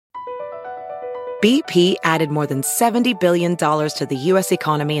BP added more than $70 billion to the U.S.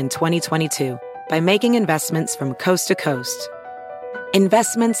 economy in 2022 by making investments from coast to coast.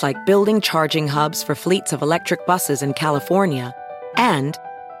 Investments like building charging hubs for fleets of electric buses in California and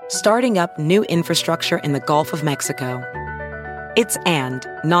starting up new infrastructure in the Gulf of Mexico. It's and,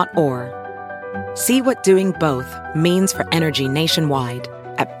 not or. See what doing both means for energy nationwide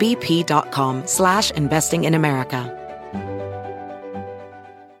at bp.com/investing in America.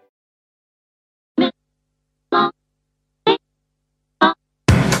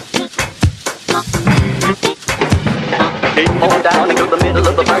 On down into the middle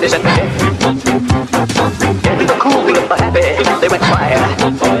of the party center. Into the cool and the happy, they went quiet.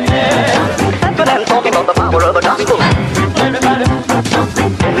 That's what I'm talking about, the power of the gospel. Into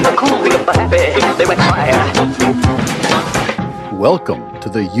the cool and the happy, they went quiet. Welcome to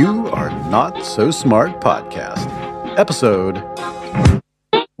the You Are Not So Smart podcast, episode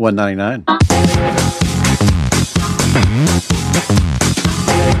 199.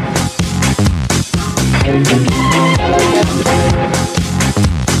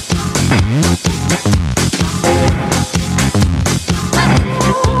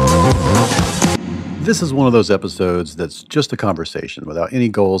 This is one of those episodes that's just a conversation without any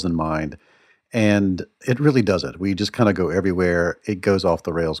goals in mind, and it really doesn't. We just kind of go everywhere. It goes off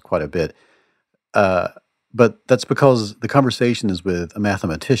the rails quite a bit. But that's because the conversation is with a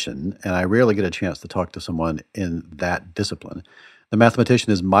mathematician, and I rarely get a chance to talk to someone in that discipline. The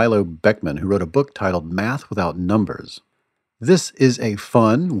mathematician is Milo Beckman, who wrote a book titled Math Without Numbers. This is a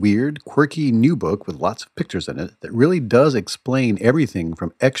fun, weird, quirky new book with lots of pictures in it that really does explain everything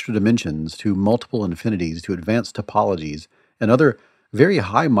from extra dimensions to multiple infinities to advanced topologies and other very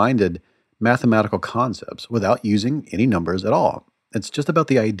high-minded mathematical concepts without using any numbers at all. It's just about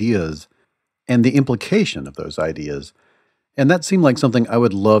the ideas and the implication of those ideas. And that seemed like something I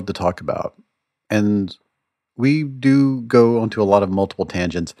would love to talk about. And we do go onto a lot of multiple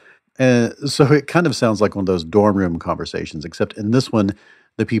tangents. So it kind of sounds like one of those dorm room conversations, except in this one,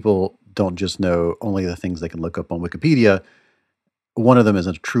 the people don't just know only the things they can look up on Wikipedia. One of them is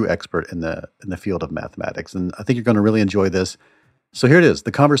a true expert in the field of mathematics, and I think you're going to really enjoy this. So here it is,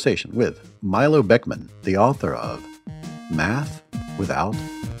 the conversation with Milo Beckman, the author of Math Without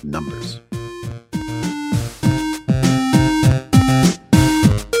Numbers.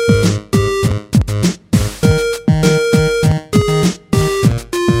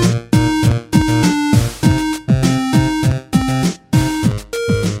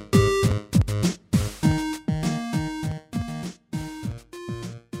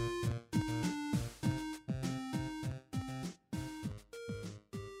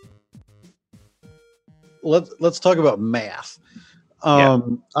 Let's talk about math.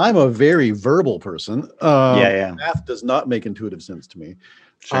 I'm a very verbal person. Math does not make intuitive sense to me.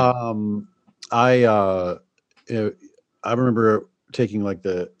 Sure. I remember taking like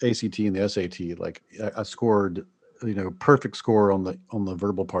the ACT and the SAT. Like I scored, perfect score on the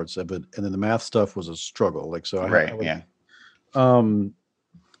verbal parts of it, and then the math stuff was a struggle. Like so,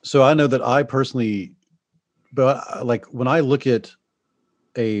 so I know that I personally, but like when I look at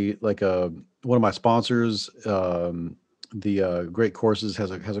one of my sponsors, the Great Courses has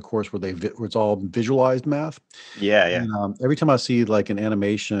a course where it's all visualized math. And, every time I see like an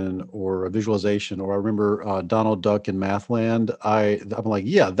animation or a visualization, or I remember Donald Duck in Mathland, I'm like,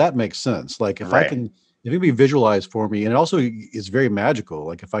 yeah, that makes sense. Like if it can be visualized for me, and it also is very magical.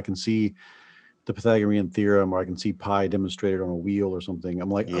 Like if I can see the Pythagorean theorem, or I can see pi demonstrated on a wheel or something, I'm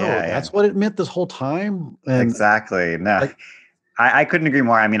like, that's what it meant this whole time. And exactly. No. I couldn't agree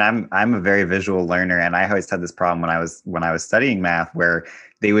more. I mean, I'm a very visual learner, and I always had this problem when I was studying math, where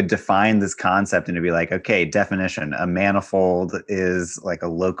they would define this concept and it'd be like, okay, definition: a manifold is like a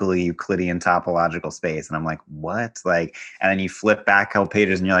locally Euclidean topological space, and I'm like, what? Like, and then you flip back a couple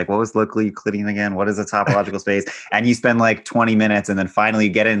pages and you're like, what was locally Euclidean again? What is a topological space? And you spend like 20 minutes, and then finally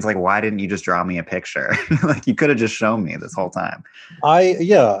you get it, and it's like, why didn't you just draw me a picture? Like you could have just shown me this whole time.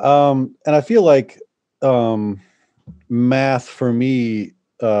 And I feel like math for me,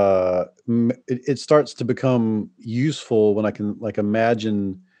 it starts to become useful when I can like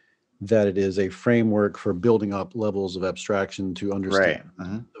imagine that it is a framework for building up levels of abstraction to understand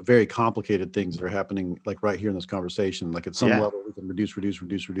the very complicated things that are happening like right here in this conversation. Like at some level we can reduce,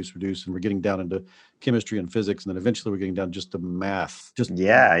 and we're getting down into chemistry and physics, and then eventually we're getting down just to math.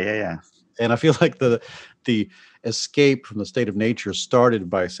 And I feel like the escape from the state of nature started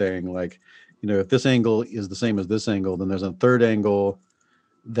by saying like, if this angle is the same as this angle, then there's a third angle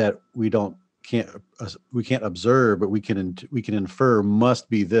that we don't can't we can't observe, but we can infer must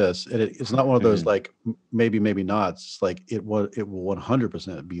be this, and it's not one of those like maybe not. It's like it will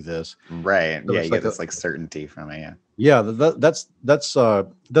 100% be this. Right. So Yeah, it's you like get this like certainty from it. Yeah. yeah, that's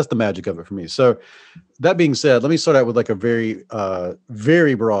the magic of it for me. So that being said, let me start out with like a very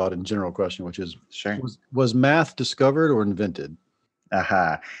broad and general question, which is Sure. was math discovered or invented?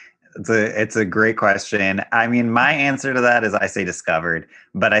 Uh-huh. It's a great question. I mean, my answer to that is I say discovered,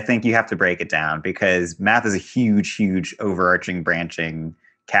 but I think you have to break it down because math is a huge overarching branching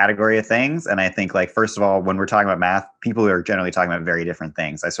category of things. And I think, like, first of all, when we're talking about math, people are generally talking about very different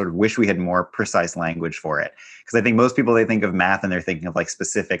things. I sort of wish we had more precise language for it, because I think most people, they think of math and they're thinking of like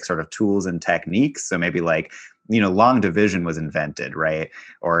specific sort of tools and techniques. So maybe like, long division was invented, right?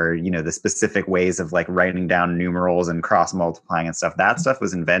 Or, the specific ways of like writing down numerals and cross multiplying and stuff, that stuff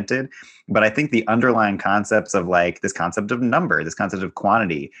was invented. But I think the underlying concepts of like this concept of number, this concept of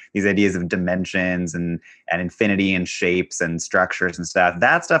quantity, these ideas of dimensions and infinity and shapes and structures and stuff,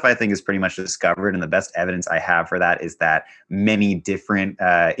 that stuff I think is pretty much discovered. And the best evidence I have for that is that many different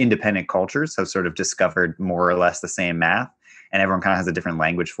independent cultures have sort of discovered more or less the same math, and everyone kind of has a different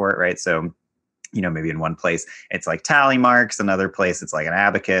language for it, right? So maybe in one place it's like tally marks, another place it's like an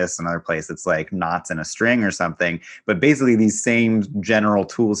abacus, another place it's like knots in a string or something. But basically these same general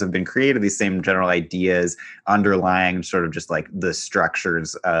tools have been created, these same general ideas underlying sort of just like the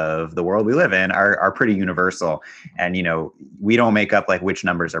structures of the world we live in are pretty universal. And, we don't make up like which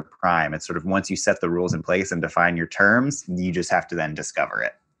numbers are prime. It's sort of once you set the rules in place and define your terms, you just have to then discover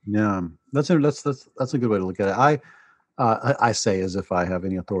it. Yeah, that's a good way to look at it. I say as if I have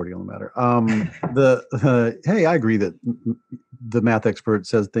any authority on the matter. Hey, I agree that the math expert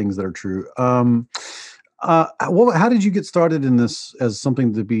says things that are true. How did you get started in this as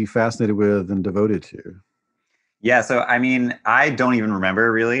something to be fascinated with and devoted to? Yeah, so I mean, I don't even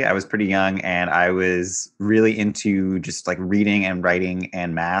remember really. I was pretty young and I was really into just like reading and writing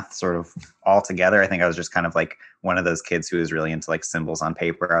and math sort of all together. I think I was just kind of like one of those kids who was really into like symbols on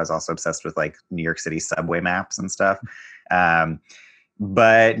paper. I was also obsessed with like New York City subway maps and stuff.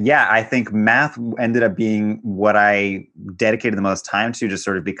 But yeah, I think math ended up being what I dedicated the most time to, just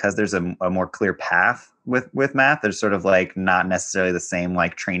sort of because there's a more clear path with math. There's sort of like not necessarily the same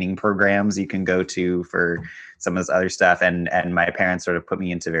like training programs you can go to for some of this other stuff. And my parents sort of put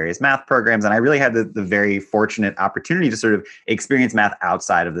me into various math programs. And I really had the very fortunate opportunity to sort of experience math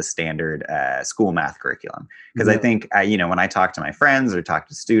outside of the standard school math curriculum. Because I think, when I talk to my friends or talk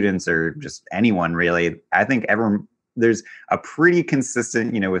to students or just anyone really, I think there's a pretty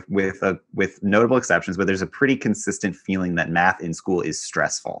consistent, with notable exceptions, but there's a pretty consistent feeling that math in school is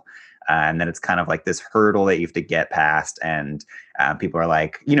stressful. And then it's kind of like this hurdle that you have to get past. And people are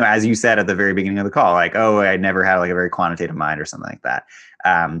like, as you said at the very beginning of the call, like, oh, I never had like a very quantitative mind or something like that.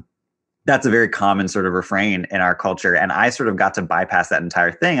 That's a very common sort of refrain in our culture. And I sort of got to bypass that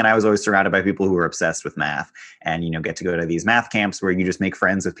entire thing. And I was always surrounded by people who were obsessed with math and, get to go to these math camps where you just make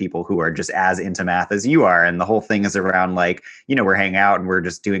friends with people who are just as into math as you are. And the whole thing is around like, we're hanging out and we're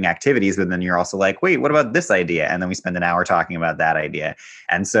just doing activities, but then you're also like, wait, what about this idea? And then we spend an hour talking about that idea.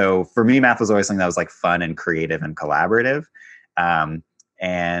 And so for me, math was always something that was like fun and creative and collaborative.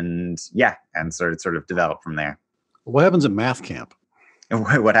 And sort of developed from there. What happens at math camp?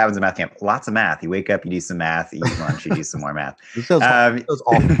 What happens in math camp? Lots of math. You wake up, you do some math, you eat lunch, you do some more math. This sounds awful.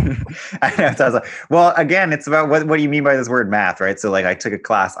 I know, it sounds like, well, again, it's about what do you mean by this word math, right? So like I took a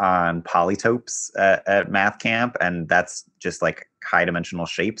class on polytopes at math camp, and that's just like high dimensional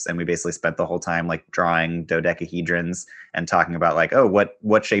shapes. And we basically spent the whole time like drawing dodecahedrons and talking about like, oh,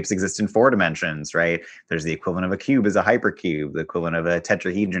 what shapes exist in 4 dimensions, right? There's the equivalent of a cube is a hypercube. The equivalent of a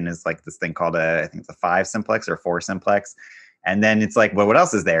tetrahedron is like this thing called I think it's a 5 simplex or 4 simplex. And then it's like, well, what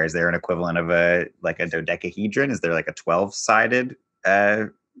else is there? Is there an equivalent of a dodecahedron? Is there like a 12-sided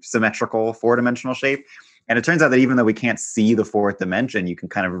symmetrical 4-dimensional shape? And it turns out that even though we can't see the 4th dimension, you can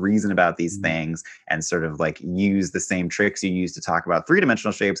kind of reason about these things and sort of like use the same tricks you use to talk about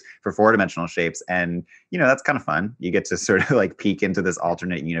 3-dimensional shapes for 4-dimensional shapes. And, that's kind of fun. You get to sort of like peek into this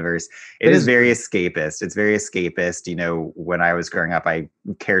alternate universe. It is very escapist. It's very escapist. When I was growing up, I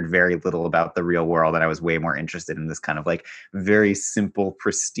cared very little about the real world. And I was way more interested in this kind of like very simple,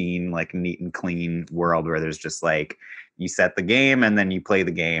 pristine, like neat and clean world where there's just like, you set the game and then you play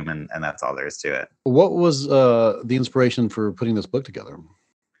the game and that's all there is to it. What was the inspiration for putting this book together?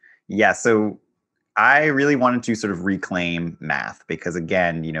 Yeah, so I really wanted to sort of reclaim math because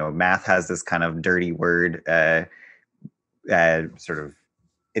again, math has this kind of dirty word, sort of,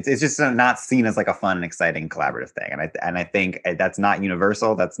 it's just not seen as like a fun and exciting collaborative thing. And I think that's not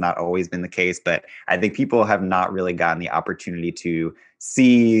universal. That's not always been the case, but I think people have not really gotten the opportunity to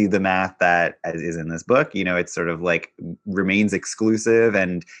see the math that is in this book. It's sort of like remains exclusive,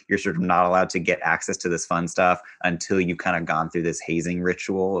 and you're sort of not allowed to get access to this fun stuff until you've kind of gone through this hazing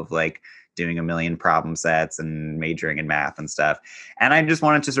ritual of like doing a million problem sets and majoring in math and stuff. And I just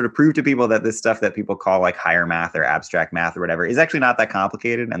wanted to sort of prove to people that this stuff that people call like higher math or abstract math or whatever is actually not that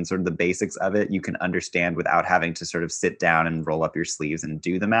complicated, and sort of the basics of it you can understand without having to sort of sit down and roll up your sleeves and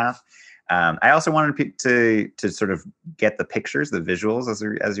do the math. I also wanted to sort of get the pictures, the visuals,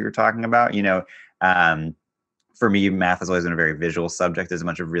 as you were talking about. For me, math has always been a very visual subject. There's a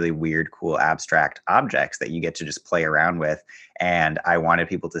bunch of really weird, cool, abstract objects that you get to just play around with. And I wanted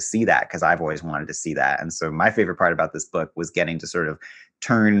people to see that because I've always wanted to see that. And so my favorite part about this book was getting to sort of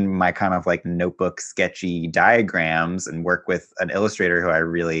turn my kind of like notebook sketchy diagrams and work with an illustrator who I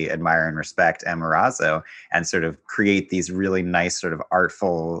really admire and respect, Emma Razzo, and sort of create these really nice sort of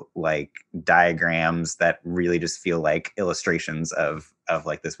artful like diagrams that really just feel like illustrations of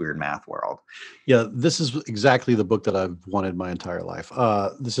like this weird math world. Yeah, this is exactly the book that I've wanted my entire life.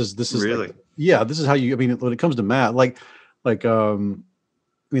 This is really, like, yeah, this is how you. I mean, when it comes to math, I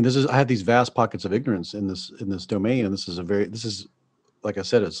mean, I have these vast pockets of ignorance in this domain, and this is like I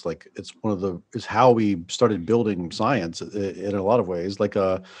said, it's how we started building science in a lot of ways. Like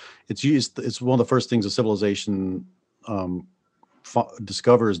it's one of the first things a civilization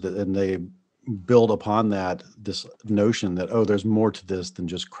discovers, that, and they build upon that, this notion that, oh, there's more to this than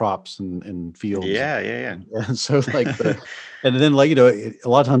just crops and fields. Yeah. And so like and then like, a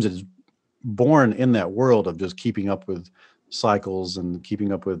lot of times it's born in that world of just keeping up with cycles and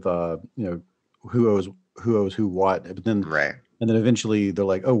keeping up with who owes who what. But then right. And then eventually they're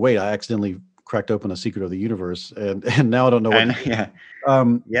like, oh wait, I accidentally cracked open a secret of the universe, and now I don't know what.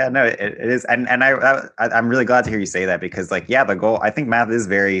 No, it is, and I'm really glad to hear you say that, because like, yeah, the goal, I think math is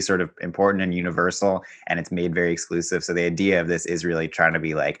very sort of important and universal, and it's made very exclusive. So the idea of this is really trying to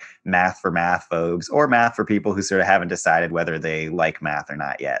be like math for math phobes, or math for people who sort of haven't decided whether they like math or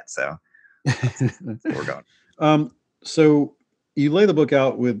not yet. So that's where we're going. So you lay the book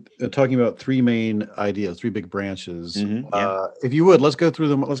out with talking about three main ideas, three big branches. If you would, let's go through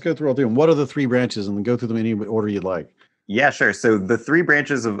them. Let's go through all three. And what are the three branches? And then go through them in any order you'd like. Yeah, sure. So the three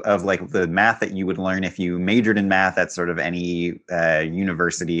branches of like the math that you would learn if you majored in math at sort of any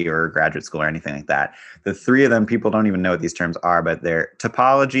university or graduate school or anything like that. The three of them, people don't even know what these terms are, but they're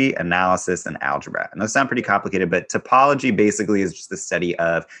topology, analysis, and algebra. And those sound pretty complicated, but topology basically is just the study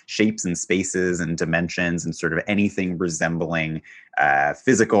of shapes and spaces and dimensions and sort of anything resembling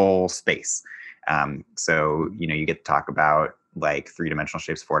physical space. So, you get to talk about like three-dimensional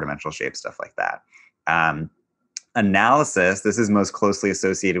shapes, four-dimensional shapes, stuff like that. Analysis, this is most closely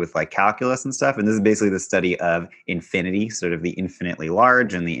associated with like calculus and stuff. And this is basically the study of infinity, sort of the infinitely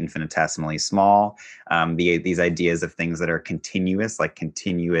large and the infinitesimally small. These ideas of things that are continuous, like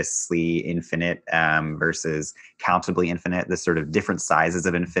continuously infinite versus countably infinite, this sort of different sizes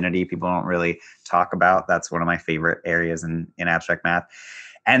of infinity people don't really talk about. That's one of my favorite areas in abstract math.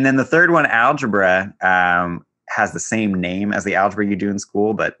 And then the third one, algebra, has the same name as the algebra you do in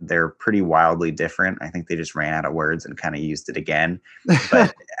school, but they're pretty wildly different. I think they just ran out of words and kind of used it again.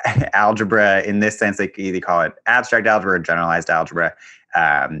 But algebra, in this sense, they either call it abstract algebra or generalized algebra.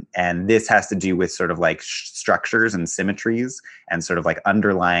 And this has to do with sort of like structures and symmetries and sort of like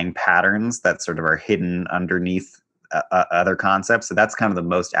underlying patterns that sort of are hidden underneath other concepts. So that's kind of the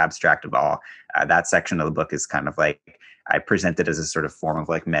most abstract of all. That section of the book is kind of like, I present it as a sort of form of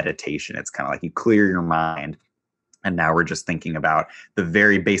like meditation. It's kind of like you clear your mind. And now we're just thinking about the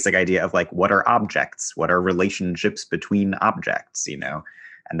very basic idea of like, what are objects? What are relationships between objects, And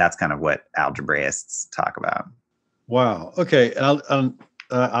that's kind of what algebraists talk about. Wow. Okay. And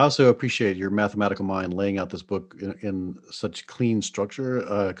I also appreciate your mathematical mind laying out this book in such clean structure,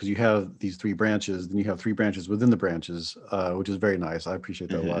 because you have these three branches, then you have three branches within the branches, which is very nice. I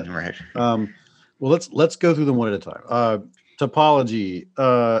appreciate that a lot. Right. Well, let's go through them one at a time. Topology.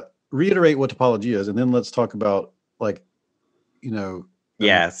 Reiterate what topology is, and then let's talk about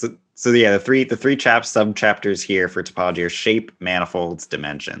Yeah. So yeah, the three sub chapters here for topology are shape, manifolds,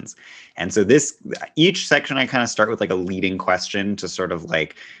 dimensions. And so each section I kind of start with like a leading question to sort of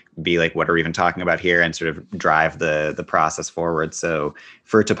like be like, what are we even talking about here, and sort of drive the process forward. So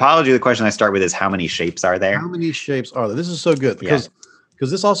for topology, the question I start with is, how many shapes are there? How many shapes are there? This is so good because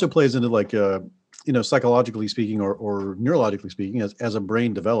this also plays into like psychologically speaking or neurologically speaking, as a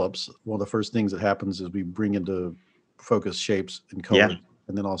brain develops, one of the first things that happens is we bring into focus shapes and colors.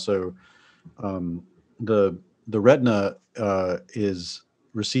 And then also the retina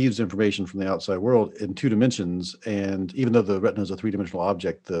receives information from the outside world in 2 dimensions. And even though the retina is a 3-dimensional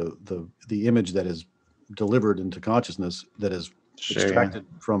object, the image that is delivered into consciousness that is Sure, extracted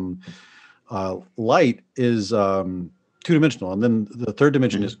from light is two-dimensional, and then the third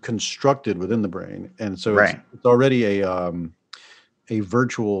dimension is constructed within the brain, and so it's already a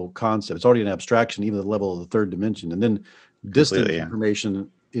virtual concept. It's already an abstraction, even at the level of the third dimension. And then distance information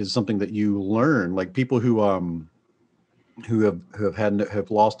is something that you learn. Like people who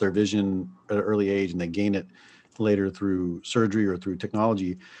have lost their vision at an early age and they gain it later through surgery or through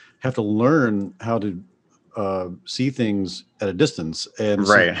technology have to learn how to see things at a distance. And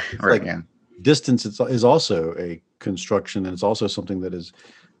distance is also a construction, and it's also something that is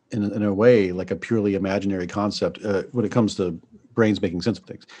in a way like a purely imaginary concept when it comes to brains making sense of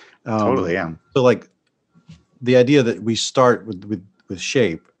things. So like the idea that we start with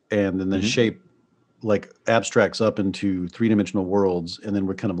shape, and then the shape like abstracts up into three-dimensional worlds, and then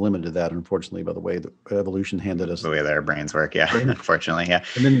we're kind of limited to that, unfortunately, by the way that evolution handed us. The way that our brains work, unfortunately,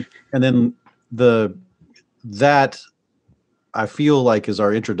 And then that I feel like is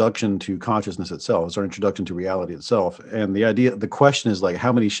our introduction to consciousness itself. It's our introduction to reality itself. And the question is like,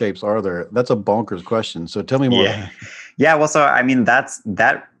 how many shapes are there? That's a bonkers question. So tell me more. Yeah. Well, so, I mean,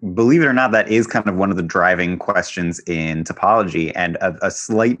 believe it or not, that is kind of one of the driving questions in topology, and a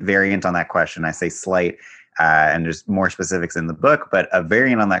slight variant on that question. I say slight, and there's more specifics in the book, but a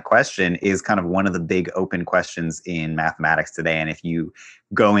variant on that question is kind of one of the big open questions in mathematics today. And if you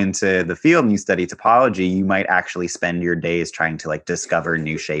go into the field and you study topology, you might actually spend your days trying to like discover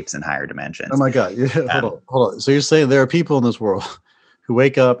new shapes in higher dimensions. Oh my God. Yeah. Hold on. So you're saying there are people in this world who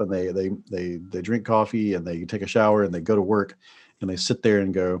wake up and they drink coffee and they take a shower and they go to work and they sit there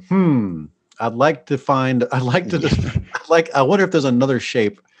and go, I wonder if there's another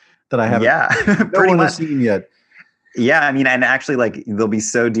shape that I haven't no one has seen yet. Yeah, I mean, and actually, like, they'll be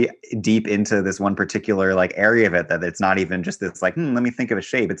so deep into this one particular like area of it that it's not even just this like, let me think of a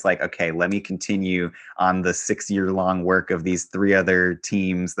shape. It's like, okay, let me continue on the 6-year-long work of these 3 other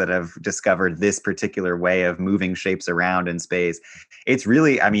teams that have discovered this particular way of moving shapes around in space. It's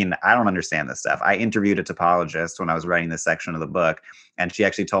really, I mean, I don't understand this stuff. I interviewed a topologist when I was writing this section of the book, and she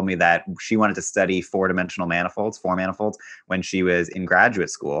actually told me that she wanted to study four-dimensional manifolds, four manifolds, when she was in graduate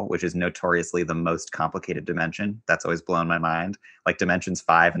school, which is notoriously the most complicated dimension. That's always blown my mind. Like dimensions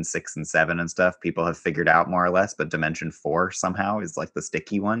 5 and 6 and 7 and stuff, people have figured out more or less, but dimension 4 somehow is like the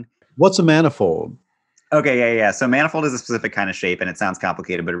sticky one. What's a manifold? Okay, yeah. So manifold is a specific kind of shape, and it sounds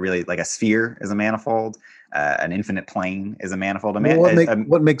complicated, but really, like a sphere is a manifold. An infinite plane is a manifold.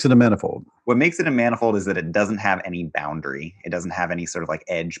 What makes it a manifold? What makes it a manifold is that it doesn't have any boundary. It doesn't have any sort of like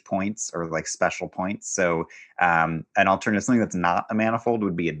edge points or like special points. So an alternative, something that's not a manifold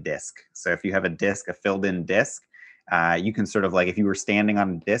would be a disk. So if you have a disk, a filled-in disk, you can sort of like, if you were standing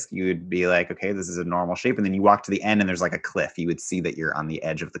on a disk, you would be like, okay, this is a normal shape. And then you walk to the end and there's like a cliff. You would see that you're on the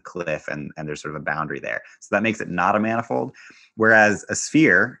edge of the cliff, and there's sort of a boundary there. So that makes it not a manifold. Whereas a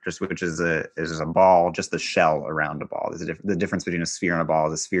sphere, which is a ball, just the shell around a ball. The difference between a sphere and a ball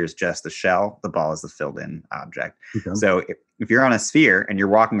is a sphere is just the shell. The ball is the filled in object. Okay. So if you're on a sphere and you're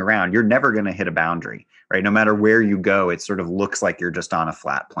walking around, you're never going to hit a boundary, right? No matter where you go, it sort of looks like you're just on a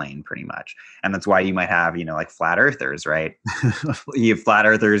flat plane pretty much. And that's why you might have, like flat earthers, right? You have flat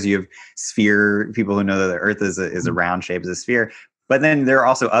earthers, you have sphere, people who know that the earth is a round shape, is a sphere. But then there are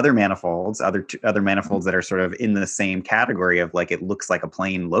also other manifolds, other manifolds that are sort of in the same category of like, it looks like a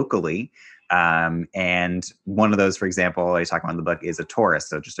plane locally. And one of those, for example, I talk about in the book, is a torus,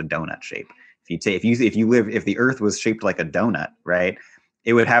 so just a donut shape. If the earth was shaped like a donut, right,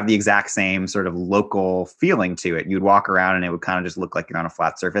 it would have the exact same sort of local feeling to it. You'd walk around and it would kind of just look like you're on a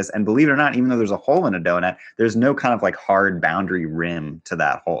flat surface. And believe it or not, even though there's a hole in a donut, there's no kind of like hard boundary rim to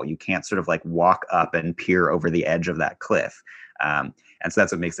that hole. You can't sort of like walk up and peer over the edge of that cliff. And so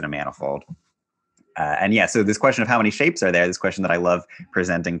that's what makes it a manifold. So this question of how many shapes are there, this question that I love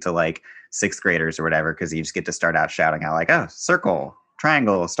presenting to like 6th graders or whatever, because you just get to start out shouting out like, oh, circle,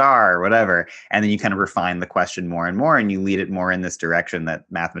 triangle, star, whatever. And then you kind of refine the question more and more, and you lead it more in this direction that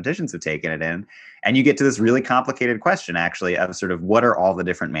mathematicians have taken it in. And you get to this really complicated question, actually, of sort of what are all the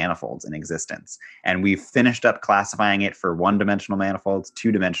different manifolds in existence. And we've finished up classifying it for 1-dimensional manifolds,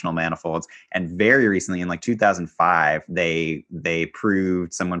 2-dimensional manifolds. And very recently, in like 2005,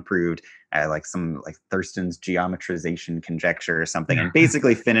 someone proved like Thurston's geometrization conjecture or something, and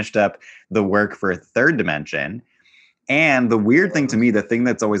basically finished up the work for a 3rd dimension. And the weird thing to me, the thing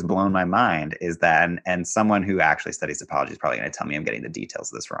that's always blown my mind is that, and someone who actually studies topology is probably going to tell me I'm getting the details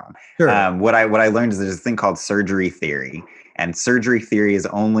of this wrong. Sure. What I learned is there's a thing called surgery theory. And surgery theory is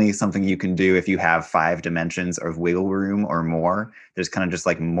only something you can do if you have 5 dimensions of wiggle room or more. There's kind of just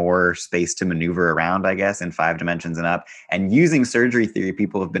like more space to maneuver around, I guess, in 5 dimensions and up. And using surgery theory,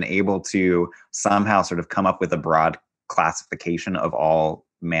 people have been able to somehow sort of come up with a broad classification of all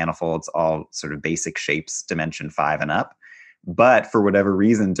manifolds, all sort of basic shapes, dimension 5 and up. But for whatever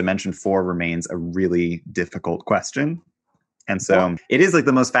reason, dimension 4 remains a really difficult question. And so it is like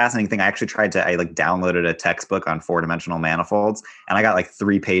the most fascinating thing. I like downloaded a textbook on 4-dimensional manifolds, and I got like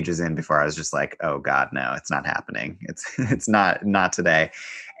 3 pages in before I was just like, oh God, no, it's not happening. It's not today.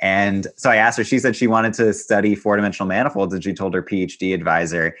 And so I asked her, she said she wanted to study 4-dimensional manifolds, and she told her PhD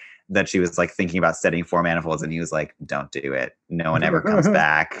advisor that she was like thinking about studying 4 manifolds, and he was like, don't do it. No one ever comes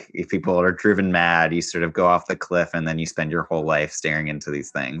back. If people are driven mad, you sort of go off the cliff and then you spend your whole life staring into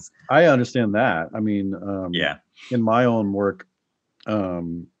these things. I understand that. I mean, yeah. In my own work, I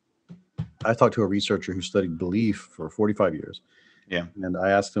talked to a researcher who studied belief for 45 years. Yeah. And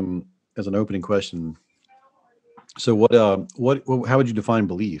I asked him as an opening question, so how would you define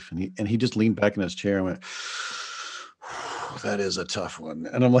belief? And he just leaned back in his chair and went, that is a tough one.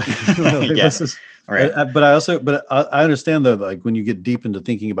 And I'm like, yes. This is right. But I understand though, like when you get deep into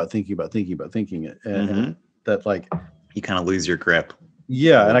thinking about it, and that like you kind of lose your grip.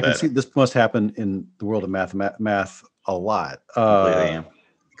 Yeah. And I can see this must happen in the world of math a lot.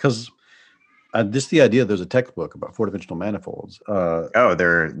 Because just the idea there's a textbook about 4-dimensional manifolds. There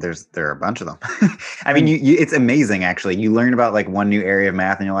are a bunch of them. I mean, it's amazing actually. You learn about like one new area of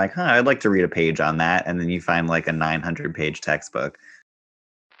math, and you're like, I'd like to read a page on that, and then you find like a 900-page textbook.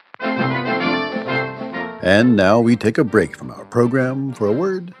 And now we take a break from our program for a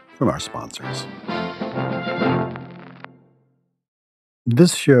word from our sponsors.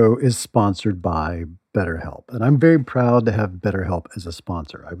 This show is sponsored by BetterHelp, and I'm very proud to have BetterHelp as a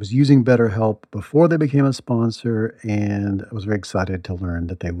sponsor. I was using BetterHelp before they became a sponsor, and I was very excited to learn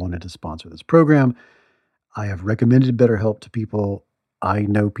that they wanted to sponsor this program. I have recommended BetterHelp to people. I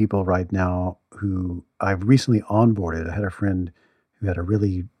know people right now who I've recently onboarded. I had a friend who had a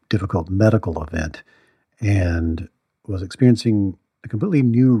really difficult medical event and was experiencing a completely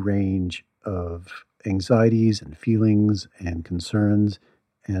new range of anxieties and feelings and concerns.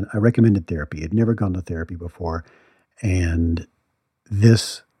 And I recommended therapy. I'd never gone to therapy before, and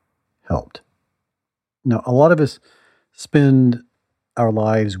this helped. Now, a lot of us spend our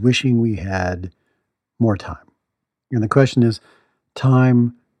lives wishing we had more time. And the question is,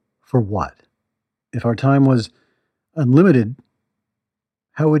 time for what? If our time was unlimited,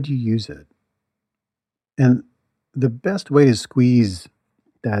 how would you use it? And the best way to squeeze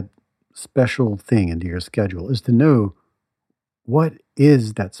that special thing into your schedule is to know what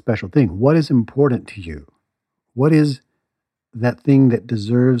is that special thing? What is important to you? What is that thing that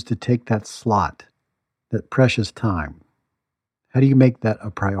deserves to take that slot, that precious time? How do you make that a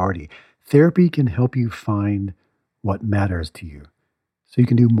priority? Therapy can help you find what matters to you so you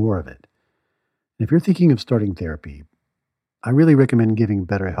can do more of it. And if you're thinking of starting therapy, I really recommend giving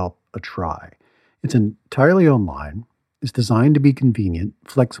BetterHelp a try. It's entirely online. It's designed to be convenient,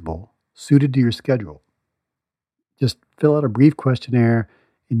 flexible, suited to your schedule. Just fill out a brief questionnaire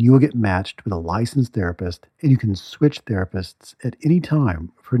and you will get matched with a licensed therapist, and you can switch therapists at any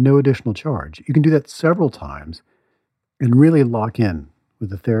time for no additional charge. You can do that several times and really lock in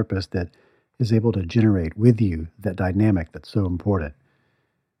with a therapist that is able to generate with you that dynamic that's so important.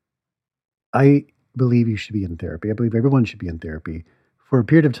 I believe you should be in therapy. I believe everyone should be in therapy for a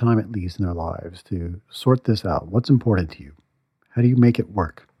period of time at least in their lives to sort this out. What's important to you? How do you make it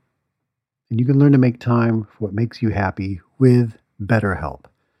work? And you can learn to make time for what makes you happy with BetterHelp.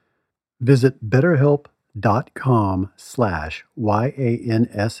 Visit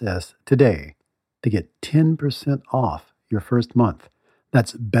betterhelp.com/YANSS today to get 10% off your first month.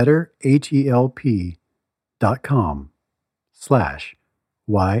 That's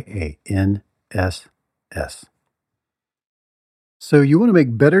betterhelp.com/YANSS. So you want to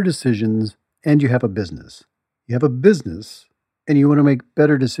make better decisions and you have a business. You have a business and you want to make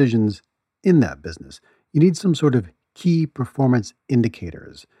better decisions in that business. You need some sort of key performance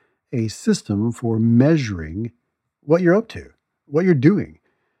indicators, a system for measuring what you're up to, what you're doing,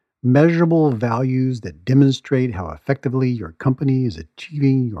 measurable values that demonstrate how effectively your company is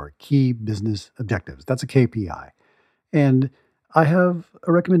achieving your key business objectives. That's a KPI. And I have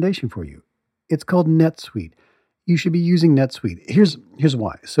a recommendation for you. It's called NetSuite. You should be using NetSuite. Here's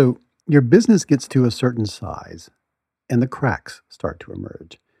why. So your business gets to a certain size and the cracks start to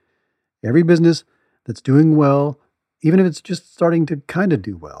emerge. Every business that's doing well, even if it's just starting to kind of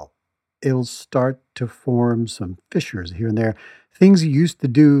do well, it'll start to form some fissures here and there. Things you used to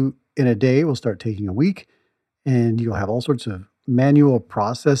do in a day will start taking a week, and you'll have all sorts of manual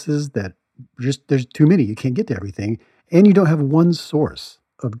processes that there's too many. You can't get to everything, and you don't have one source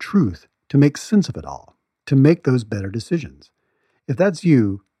of truth to make sense of it all, to make those better decisions. If that's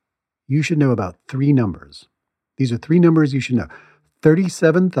you, you should know about 3 numbers. These are three numbers you should know: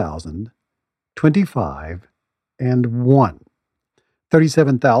 37,000, 25, and 1.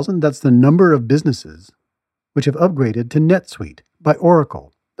 37,000, that's the number of businesses which have upgraded to NetSuite by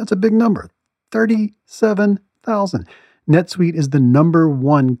Oracle. That's a big number. 37,000. NetSuite is the number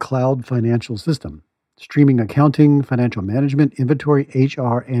one cloud financial system, streaming accounting, financial management, inventory,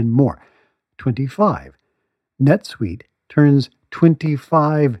 HR, and more. 25. NetSuite turns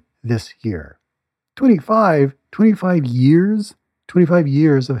 25 this year. 25 years? 25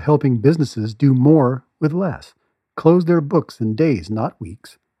 years of helping businesses do more with less, close their books in days, not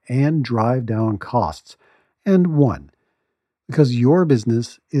weeks, and drive down costs. And 1. Because your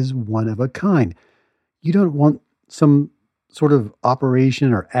business is one of a kind. You don't want some sort of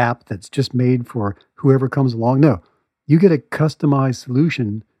operation or app that's just made for whoever comes along. No, you get a customized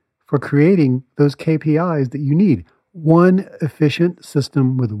solution for creating those KPIs that you need. One efficient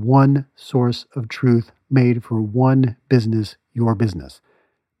system with one source of truth made for one business, your business.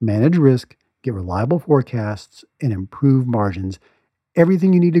 Manage risk, get reliable forecasts, and improve margins.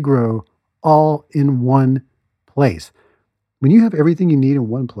 Everything you need to grow, all in one place. When you have everything you need in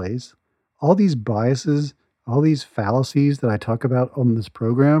one place, all these biases, all these fallacies that I talk about on this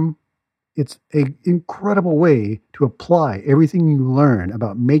program, it's an incredible way to apply everything you learn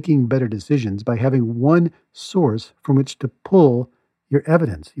about making better decisions by having one source from which to pull your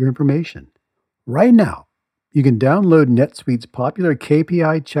evidence, your information. Right now, you can download NetSuite's popular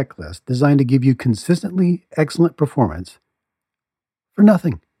KPI checklist designed to give you consistently excellent performance for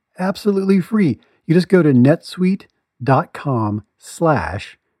nothing, absolutely free. You just go to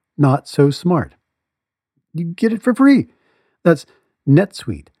netsuite.com/notsosmart. You get it for free. That's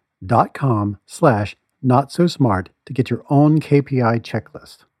netsuite.com/notsosmart to get your own KPI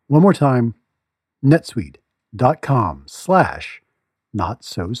checklist. One more time,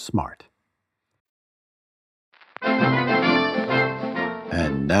 netsuite.com/notsosmart.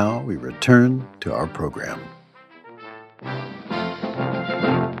 And now we return to our program.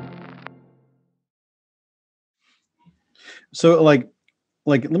 So like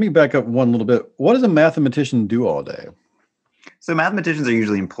let me back up one little bit. What does a mathematician do all day? So mathematicians are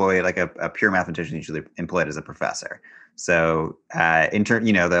usually employed, like a pure mathematician usually employed as a professor. So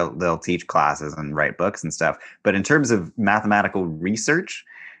they'll teach classes and write books and stuff. But in terms of mathematical research,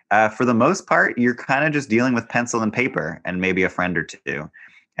 for the most part, you're kind of just dealing with pencil and paper and maybe a friend or two.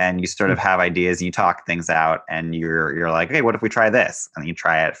 And you sort of have ideas and you talk things out and you're like, hey, what if we try this? And you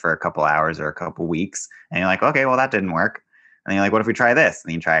try it for a couple hours or a couple weeks. And you're like, okay, well, that didn't work. And you're like, what if we try this?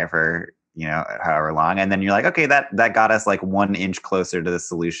 And you try it for, however long. And then you're like, okay, that got us like 1 inch closer to the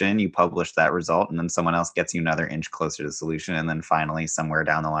solution. You publish that result and then someone else gets you another inch closer to the solution. And then finally, somewhere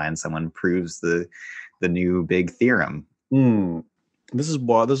down the line, someone proves the new big theorem. This is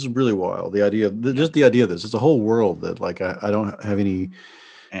wild. This is really wild. The idea of this. It's a whole world that like I don't have any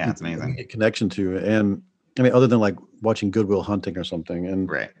it's amazing connection to. And I mean, other than like watching Good Will Hunting or something. And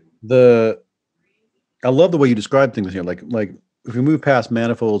right. I love the way you describe things here. Like if we move past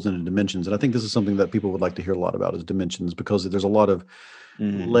manifolds into dimensions, and I think this is something that people would like to hear a lot about is dimensions, because there's a lot of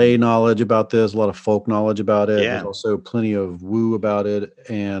lay knowledge about this, a lot of folk knowledge about it. Yeah. There's also plenty of woo about it.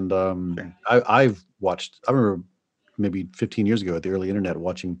 And sure. I remember maybe 15 years ago at the early internet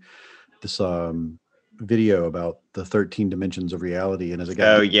watching this video about the 13 dimensions of reality. And as a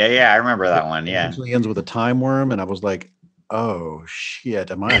guy, I remember that one. Yeah. It actually ends with a time worm. And I was like, oh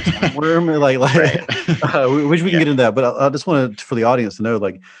shit, am I a time worm? Right. Which we can get into that, but I just wanted for the audience to know,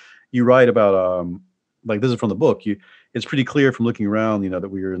 like you write about, like this is from the book. It's pretty clear from looking around,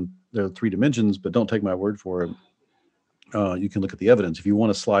 that there are 3 dimensions, but don't take my word for it. You can look at the evidence. If you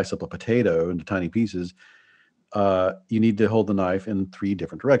want to slice up a potato into tiny pieces, you need to hold the knife in 3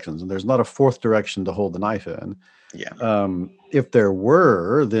 different directions, and there's not a 4th direction to hold the knife in. Yeah. If there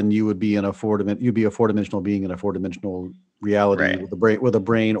were, then you would be in a 4-dimensional being in a 4-dimensional reality, right, with a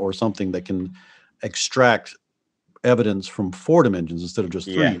brain or something that can extract evidence from 4 dimensions instead of just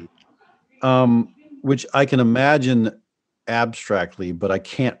 3. Which I can imagine abstractly, but I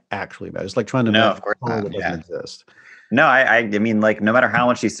can't actually imagine. It's like trying to imagine a hole that doesn't exist. No, I mean, like, no matter how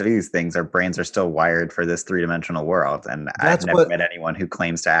much you study these things, our brains are still wired for this 3-dimensional world. And I've never met anyone who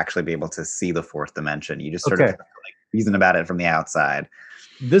claims to actually be able to see the 4th dimension. You just sort of like reason about it from the outside.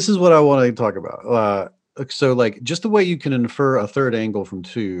 This is what I want to talk about. So, like, just the way you can infer a 3rd angle from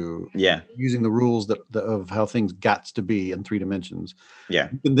 2, using the rules of how things got to be in 3 dimensions. Yeah,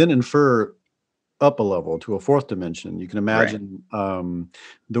 you can then infer up a level to a 4th dimension. You can imagine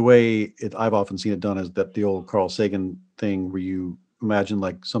the way I've often seen it done is that the old Carl Sagan thing where you imagine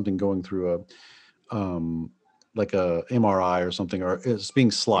like something going through like a MRI or something, or it's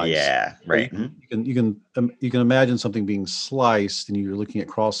being sliced. Yeah, So right. you can imagine something being sliced, and you're looking at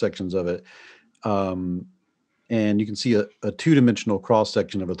cross sections of it, um, and you can see a two-dimensional cross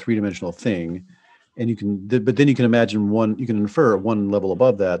section of a three-dimensional thing, and but then you can imagine you can infer one level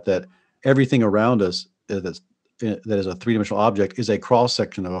above that everything around us that is a three-dimensional object is a cross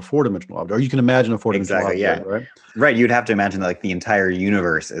section of a four-dimensional object, or you can imagine a four-dimensional Exactly. Yeah. object, right? Right. You'd have to imagine that like the entire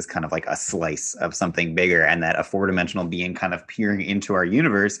universe is kind of like a slice of something bigger, and that a four-dimensional being kind of peering into our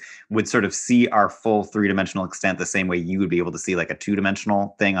universe would sort of see our full three-dimensional extent the same way you would be able to see like a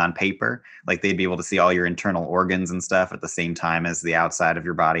two-dimensional thing on paper. Like they'd be able to see all your internal organs and stuff at the same time as the outside of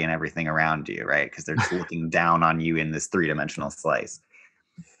your body and everything around you, right? Because they're just looking down on you in this three-dimensional slice.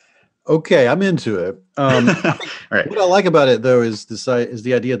 Okay, I'm into it. Right. What I like about it, though, is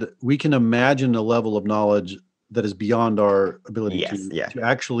the idea that we can imagine a level of knowledge that is beyond our ability to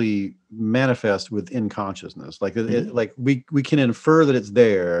actually manifest within consciousness. Like like we can infer that it's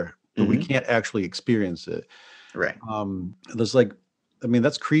there, but we can't actually experience it. Right. There's like, I mean,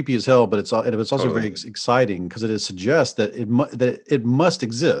 that's creepy as hell, but it's also very exciting because it suggests that it must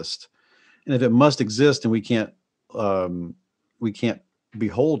exist, and if it must exist, and we can't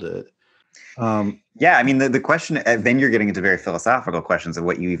behold it. Yeah, I mean, the question, then you're getting into very philosophical questions of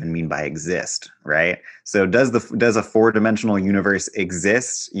what you even mean by exist, right? So does a four-dimensional universe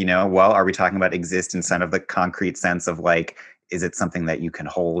exist? Well, are we talking about exist in kind of the concrete sense of like, is it something that you can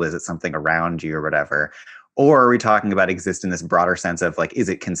hold? Is it something around you or whatever? Or are we talking about exist in this broader sense of like, is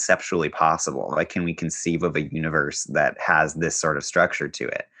it conceptually possible? Like, can we conceive of a universe that has this sort of structure to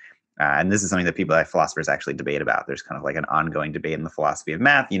it? And this is something that philosophers actually debate about. There's kind of like an ongoing debate in the philosophy of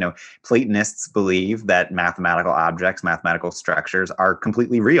math. Platonists believe that mathematical objects, mathematical structures are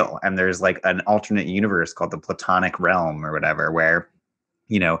completely real. And there's like an alternate universe called the Platonic realm or whatever, where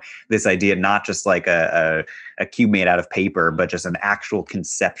this idea, not just like a cube made out of paper, but just an actual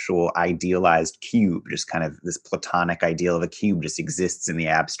conceptual idealized cube, just kind of this Platonic ideal of a cube just exists in the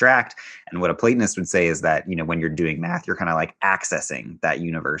abstract. And what a Platonist would say is that, when you're doing math, you're kind of like accessing that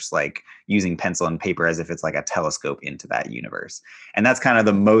universe, like using pencil and paper as if it's like a telescope into that universe. And that's kind of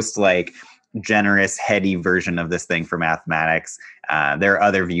the most like generous, heady version of this thing for mathematics. There are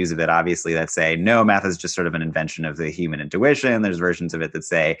other views of it, obviously, that say, no, math is just sort of an invention of the human intuition. There's versions of it that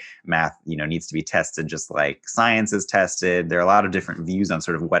say math, needs to be tested just like science is tested. There are a lot of different views on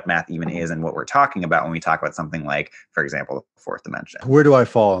sort of what math even is and what we're talking about when we talk about something like, for example, the fourth dimension. Where do I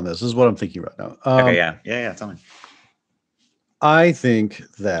fall on this? This is what I'm thinking right now. Okay, yeah, tell me. I think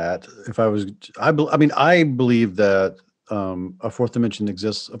that I believe that a fourth dimension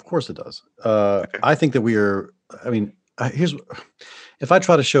exists. Of course it does. Okay. I think that if I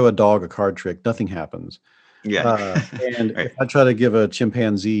try to show a dog a card trick, nothing happens. Yeah. And right. If I try to give a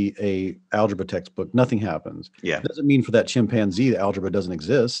chimpanzee a algebra textbook, nothing happens. Yeah. It doesn't mean for that chimpanzee the algebra doesn't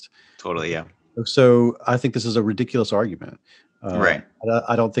exist. Totally, yeah. So I think this is a ridiculous argument. Right.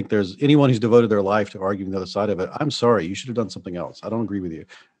 I don't think there's anyone who's devoted their life to arguing the other side of it. I'm sorry, you should have done something else. I don't agree with you.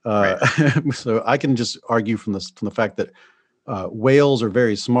 Right. So I can just argue from the fact that whales are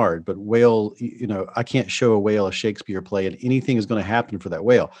very smart, but I can't show a whale a Shakespeare play and anything is going to happen for that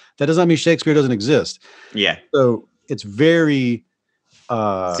whale. That does not mean Shakespeare doesn't exist. Yeah. So it's very.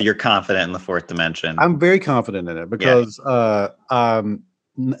 So you're confident in the fourth dimension. I'm very confident in it because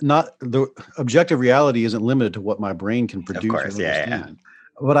not the objective reality isn't limited to what my brain can produce. Of course, yeah.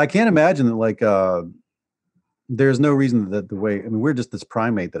 But I can't imagine that like there's no reason that we're just this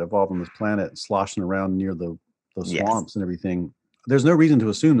primate that evolved on this planet sloshing around near the swamps and everything. There's no reason to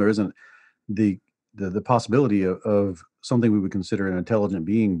assume there isn't the possibility of something we would consider an intelligent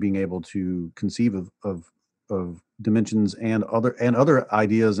being able to conceive of dimensions and other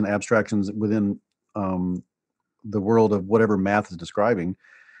ideas and abstractions within the world of whatever math is describing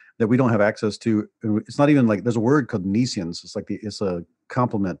that we don't have access to. It's not even like there's a word called nescience. It's like it's a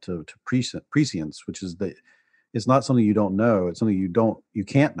complement to prescience, which is it's not something you don't know. It's something you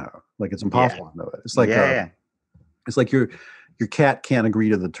can't know. Like it's impossible to know it. It's like it's like your cat can't agree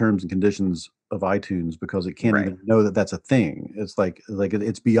to the terms and conditions of iTunes because it can't even know that that's a thing. It's like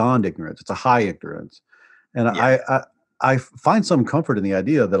it's beyond ignorance. It's a high ignorance, and I find some comfort in the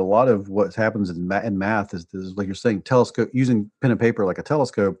idea that a lot of what happens in math is like you're saying, using pen and paper like a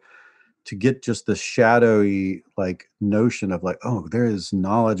telescope to get just the shadowy like notion of like, oh, there is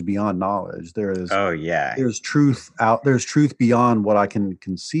knowledge beyond knowledge. There's truth beyond what I can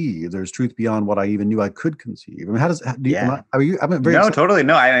conceive. There's truth beyond what I even knew I could conceive. I mean, totally.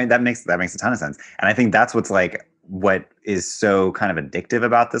 No, I mean, that makes a ton of sense. And I think that's what is so kind of addictive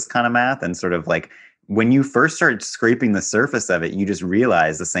about this kind of math and sort of like when you first start scraping the surface of it, you just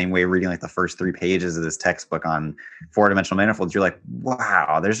realize, the same way reading like the first 3 pages of this textbook on 4-dimensional manifolds, you're like,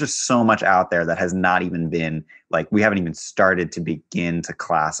 wow, there's just so much out there that has not even been, like, we haven't even started to begin to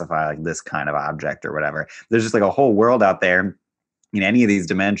classify like this kind of object or whatever. There's just like a whole world out there in any of these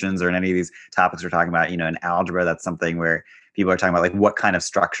dimensions or in any of these topics we're talking about. In algebra, that's something where people are talking about like what kind of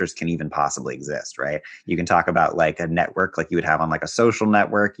structures can even possibly exist, right? You can talk about like a network like you would have on like a social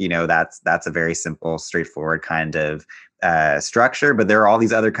network. That's a very simple, straightforward kind of structure, but there are all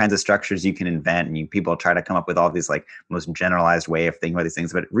these other kinds of structures you can invent, and people try to come up with all these like most generalized way of thinking about these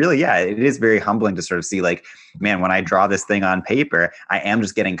things. But really, yeah, it is very humbling to sort of see like, man, when I draw this thing on paper, I am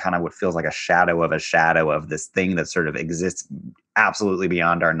just getting kind of what feels like a shadow of this thing that sort of exists absolutely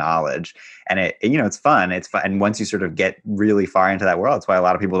beyond our knowledge. And it's fun. And once you sort of get really far into that world, that's why a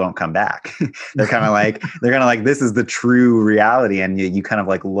lot of people don't come back. They're kind of like, this is the true reality. And you kind of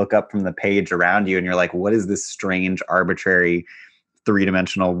like look up from the page around you and you're like, what is this strange, arbitrary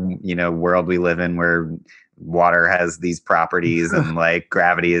 3-dimensional, world we live in where water has these properties and like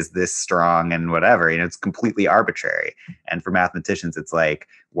gravity is this strong and whatever, it's completely arbitrary. And for mathematicians, it's like,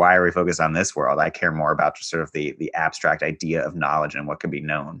 why are we focused on this world? I care more about just sort of the abstract idea of knowledge and what can be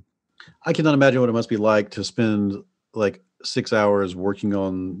known. I cannot imagine what it must be like to spend like 6 hours working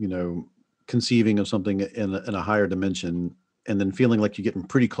on, conceiving of something in a higher dimension, and then feeling like you're getting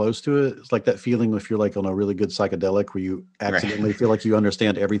pretty close to it. It's like that feeling if you're like on a really good psychedelic where you accidentally feel like you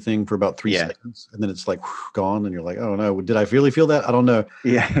understand everything for about 3 seconds, and then it's like gone, and you're like, oh no, did I really feel that? I don't know.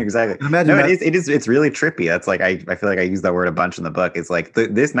 Yeah, exactly. Imagine it's really trippy. That's like, I feel like I use that word a bunch in the book. It's like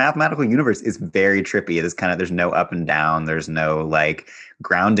this mathematical universe is very trippy. It is kind of, there's no up and down. There's no like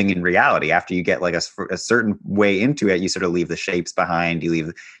grounding in reality. After you get like a certain way into it, you sort of leave the shapes behind. You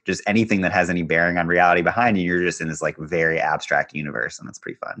leave just anything that has any bearing on reality behind, and you're just in this like very abstract universe, and it's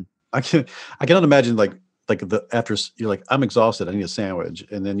pretty fun. I cannot imagine after you're like, I'm exhausted, I need a sandwich,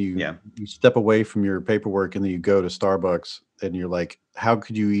 and then you step away from your paperwork and then you go to Starbucks and you're like, how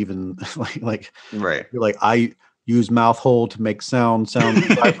could you even like right? You're like, I use mouth hole to make sound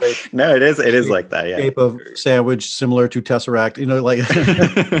vibrate. No, it is like that. Yeah, shape of sandwich similar to Tesseract. I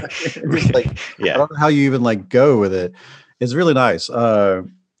don't know how you even like go with it. It's really nice. I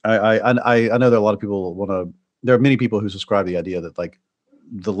know that a lot of people want to. There are many people who subscribe to the idea that like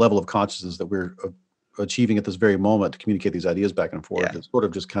the level of consciousness that we're achieving at this very moment to communicate these ideas back and forth is sort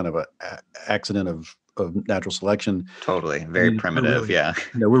of just kind of an accident of natural selection. Totally, very primitive.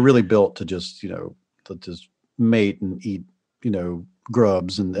 We're really built to just to just mate and eat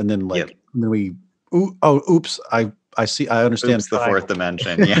grubs and then like and then we oops I see, I understand. Oops, the fourth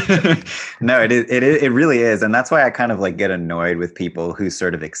dimension. Yeah. No, it really is. And that's why I kind of like get annoyed with people who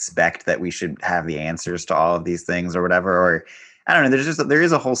sort of expect that we should have the answers to all of these things or whatever. Or I don't know, there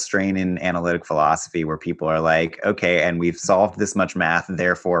is a whole strain in analytic philosophy where people are like, okay, and we've solved this much math,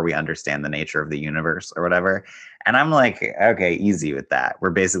 therefore we understand the nature of the universe or whatever. And I'm like, okay, easy with that. We're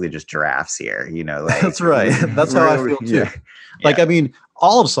basically just giraffes here, like that's right. That's how I feel too. Yeah. Like, I mean,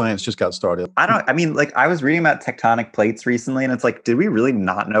 all of science just got started. I was reading about tectonic plates recently, and it's like, did we really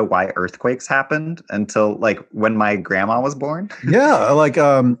not know why earthquakes happened until like when my grandma was born? Yeah. Like,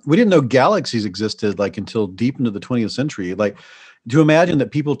 we didn't know galaxies existed like until deep into the 20th century. Like, to imagine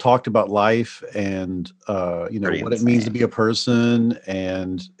that people talked about life and, what it means to be a person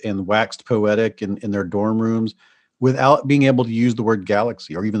and waxed poetic in their dorm rooms without being able to use the word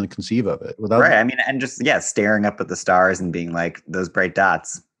galaxy or even conceive of it. Right. I mean, and just, staring up at the stars and being like, those bright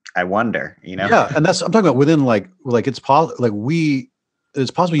dots, I wonder, Yeah. And I'm talking about within it's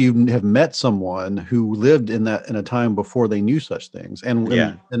possible you have met someone who lived in a time before they knew such things.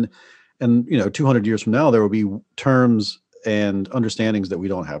 And 200 years from now, there will be terms and understandings that we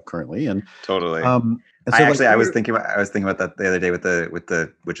don't have currently. And totally. So I was thinking about that the other day with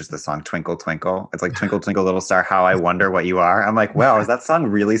the which is the song Twinkle Twinkle. It's like Twinkle Twinkle Little Star, How I Wonder What You Are. I'm like, wow, is that song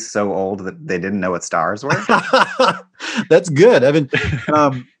really so old that they didn't know what stars were? That's good. I mean,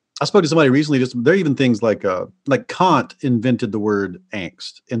 I spoke to somebody recently. There are even things like Kant invented the word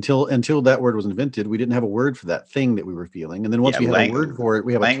angst. Until that word was invented, we didn't have a word for that thing that we were feeling. And then once we had a word for it,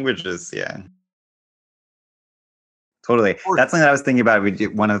 we have languages. Totally. That's something that I was thinking about.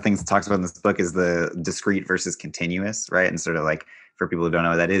 One of the things that talks about in this book is the discrete versus continuous, right? And sort of like, for people who don't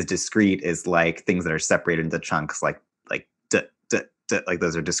know what that is, discrete is like things that are separated into chunks, like d, like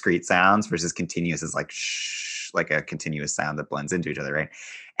those are discrete sounds, versus continuous is like shh, like a continuous sound that blends into each other, right?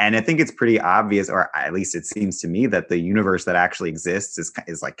 And I think it's pretty obvious, or at least it seems to me, that the universe that actually exists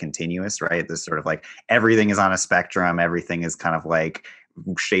is like continuous, right? This sort of like everything is on a spectrum, everything is kind of like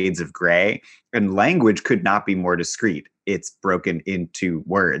shades of gray, and language could not be more discrete. it's broken into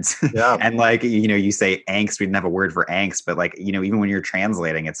words. Yeah. And like, you say angst, we didn't have a word for angst, but like, even when you're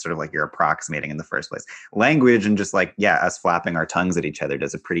translating, it's sort of like you're approximating in the first place. Language and just like, us flapping our tongues at each other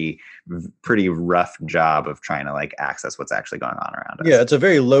does a pretty rough job of trying to like access what's actually going on around us. Yeah, it's a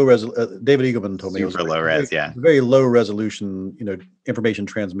very low David Eagleman told me it was super low res, yeah. Very low resolution, information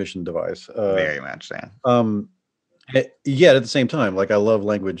transmission device. Very much, yeah. Yet at the same time, like I love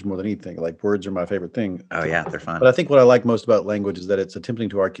language more than anything. Like words are my favorite thing. Oh yeah, they're fun. But I think what I like most about language is that it's attempting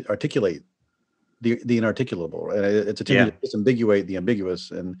to articulate the inarticulable, and it's attempting to disambiguate the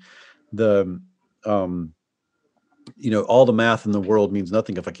ambiguous, and the all the math in the world means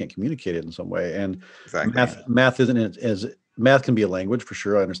nothing if I can't communicate it in some way. And math isn't as math can be a language for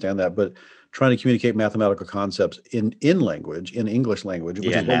sure. I understand that, but trying to communicate mathematical concepts in language, in English language,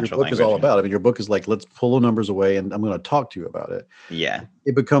 which is what your book is all about. I mean, your book is like, let's pull the numbers away and I'm going to talk to you about it. Yeah.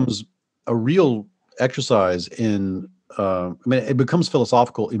 It becomes a real exercise in, it becomes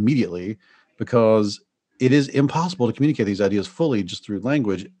philosophical immediately because it is impossible to communicate these ideas fully just through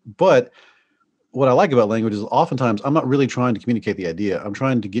language. But what I like about language is oftentimes I'm not really trying to communicate the idea. I'm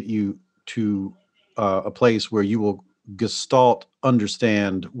trying to get you to a place where you will gestalt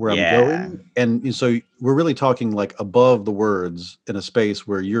understand where I'm going. And so we're really talking like above the words in a space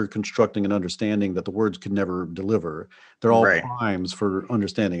where you're constructing an understanding that the words could never deliver. They're all primes for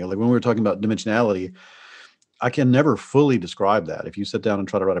understanding. Like when we were talking about dimensionality, I can never fully describe that. If you sit down and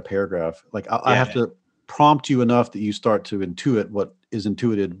try to write a paragraph, like I have to prompt you enough that you start to intuit what is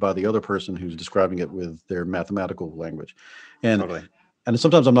intuited by the other person who's describing it with their mathematical language. And and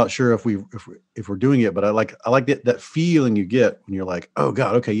sometimes I'm not sure if we're doing it, but I like that feeling you get when you're like, oh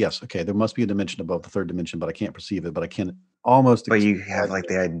God, okay, yes, okay, there must be a dimension above the third dimension, but I can't perceive it, but I can almost. But you have like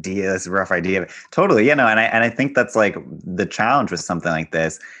the idea, this rough idea of it. Totally, and I think that's like the challenge with something like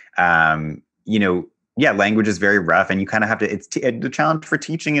this. Language is very rough, and you kind of have to. It's the challenge for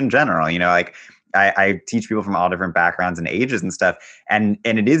teaching in general. Like I teach people from all different backgrounds and ages and stuff. And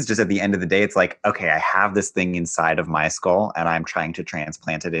it is just at the end of the day, it's like, okay, I have this thing inside of my skull and I'm trying to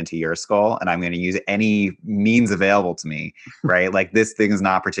transplant it into your skull and I'm going to use any means available to me, right? Like this thing is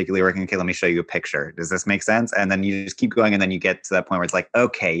not particularly working. Okay, let me show you a picture. Does this make sense? And then you just keep going and then you get to that point where it's like,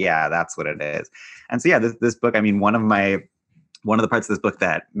 okay, yeah, that's what it is. And so, yeah, this book, I mean, one of the parts of this book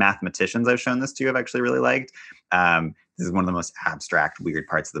that mathematicians I've shown this to have actually really liked. This is one of the most abstract, weird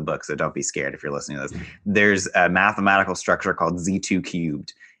parts of the book, so don't be scared if you're listening to this. There's a mathematical structure called Z2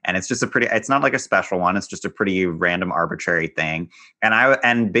 cubed, and it's just it's not like a special one. It's just a pretty random, arbitrary thing.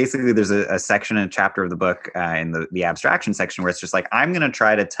 And basically there's a section, a chapter of the book in the abstraction section where it's just like, I'm going to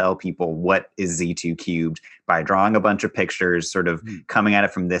try to tell people what is Z2 cubed by drawing a bunch of pictures, sort of coming at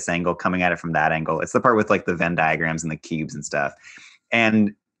it from this angle, coming at it from that angle. It's the part with like the Venn diagrams and the cubes and stuff.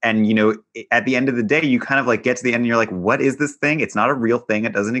 And at the end of the day, you kind of like get to the end and you're like, what is this thing? It's not a real thing.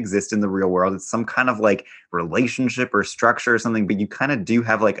 It doesn't exist in the real world. It's some kind of like relationship or structure or something, but you kind of do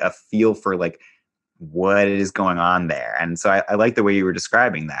have like a feel for like what is going on there. And so I like the way you were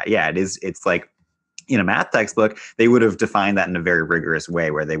describing that. Yeah, it's like in a math textbook, they would have defined that in a very rigorous way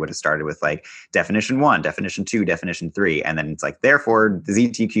where they would have started with like definition 1, definition 2, definition 3. And then it's like, therefore the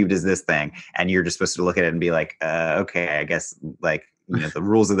ZT cubed is this thing. And you're just supposed to look at it and be like, okay, I guess like, the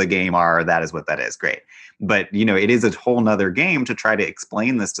rules of the game are that is what that is. Great. But, it is a whole nother game to try to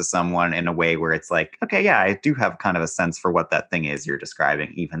explain this to someone in a way where it's like, okay, yeah, I do have kind of a sense for what that thing is you're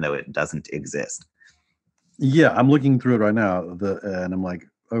describing, even though it doesn't exist. Yeah. I'm looking through it right now and I'm like,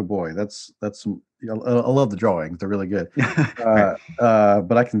 oh boy, that's some, I love the drawings. They're really good. But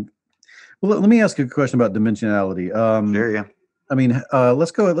let me ask you a question about dimensionality. Sure, yeah. I mean,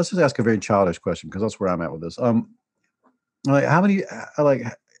 let's just ask a very childish question because that's where I'm at with this. Like how many,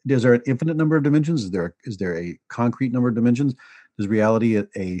 is there an infinite number of dimensions? Is there a concrete number of dimensions? Is reality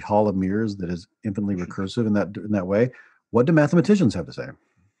a hall of mirrors that is infinitely recursive in that way? What do mathematicians have to say?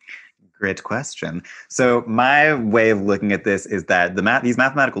 Great question. So my way of looking at this is that these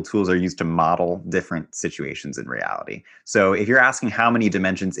mathematical tools are used to model different situations in reality. So if you're asking how many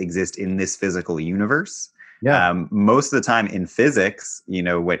dimensions exist in this physical universe, most of the time in physics,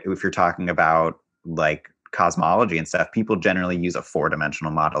 if you're talking about like cosmology and stuff, people generally use a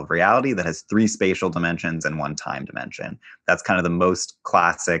 4-dimensional model of reality that has 3 spatial dimensions and 1 time dimension. That's kind of the most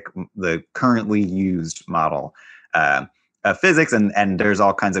classic, the currently used model of physics. And there's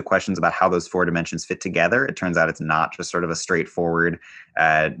all kinds of questions about how those 4 dimensions fit together. It turns out it's not just sort of a straightforward,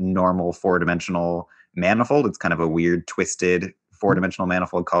 normal 4-dimensional manifold. It's kind of a weird, twisted 4-dimensional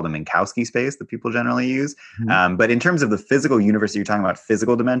manifold called a Minkowski space that people generally use. But in terms of the physical universe, you're talking about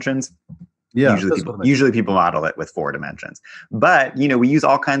physical dimensions. Yeah, Usually people model it with 4 dimensions, but we use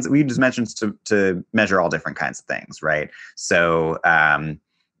we use dimensions to measure all different kinds of things, right? So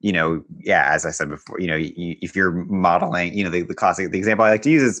yeah, as I said before, if you're modeling, the example I like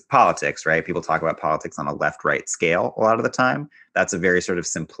to use is politics, right? People talk about politics on a left-right scale a lot of the time. That's a very sort of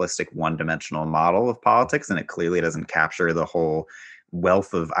simplistic one-dimensional model of politics, and it clearly doesn't capture the whole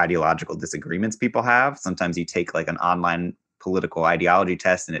wealth of ideological disagreements people have. Sometimes you take like an online political ideology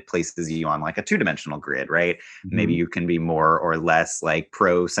test and it places you on like a 2-dimensional grid, right? Mm-hmm. Maybe you can be more or less like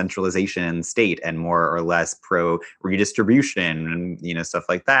pro centralization state and more or less pro redistribution and stuff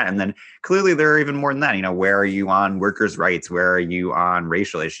like that. And then clearly there are even more than that. Where are you on workers' rights? Where are you on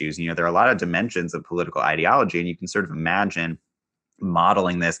racial issues? There are a lot of dimensions of political ideology, and you can sort of imagine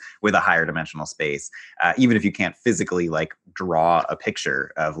modeling this with a higher dimensional space, even if you can't physically like draw a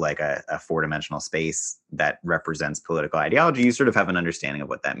picture of like a 4-dimensional space that represents political ideology. You sort of have an understanding of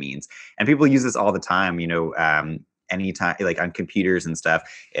what that means, and people use this all the time. Anytime, like on computers and stuff,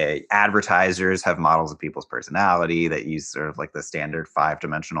 advertisers have models of people's personality that use sort of like the standard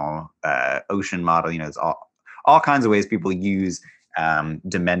 5-dimensional ocean model. It's all kinds of ways people use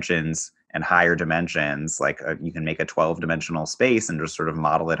dimensions and higher dimensions. Like you can make a 12-dimensional space and just sort of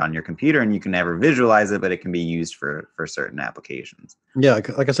model it on your computer, and you can never visualize it, but it can be used for certain applications. Yeah,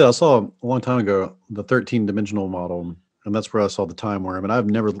 like I said, I saw a long time ago the 13-dimensional model, and that's where I saw the time worm. And I have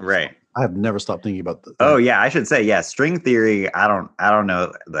never stopped thinking about that. Oh yeah, I should say, yeah, string theory, I don't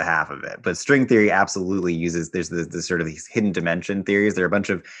know the half of it, but string theory absolutely uses, there's this sort of these hidden dimension theories. There are a bunch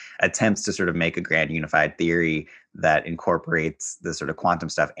of attempts to sort of make a grand unified theory that incorporates the sort of quantum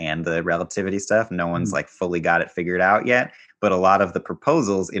stuff and the relativity stuff. No one's like fully got it figured out yet, but a lot of the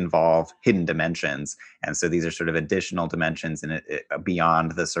proposals involve hidden dimensions. And so these are sort of additional dimensions in it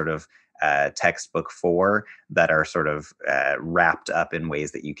beyond the sort of textbook 4 that are sort of wrapped up in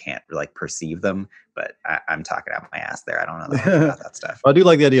ways that you can't like perceive them. But I'm talking out my ass there. I don't know that much about that stuff. I do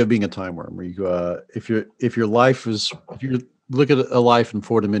like the idea of being a time worm, where you if you look at a life in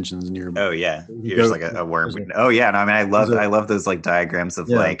 4 dimensions and you're just like a worm. Oh yeah, no, I mean I love those like diagrams of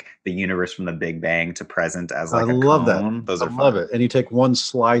like the universe from the Big Bang to present as like I love cone. Those are fun. Love it. And you take one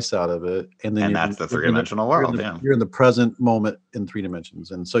slice out of it, and that's the 3-dimensional world. You're in the present moment in 3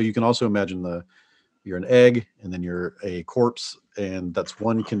 dimensions, and so you can also imagine you're an egg, and then you're a corpse, and that's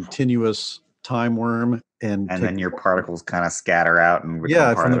one continuous time worm, and then your particles kind of scatter out and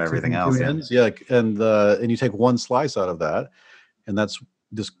become part of everything else. And you take one slice out of that, and that's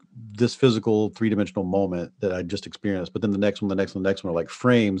this physical 3-dimensional moment that I just experienced. But then the next one are like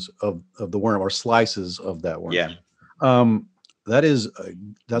frames of the worm, or slices of that worm. Yeah. That's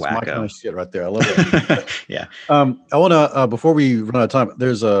Wacko. My kind of shit right there. I love it. Yeah. I want to before we run out of time,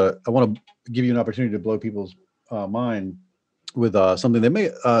 I want to give you an opportunity to blow people's mind with something that may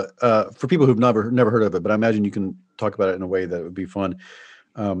for people who've never heard of it, but I imagine you can talk about it in a way that would be fun.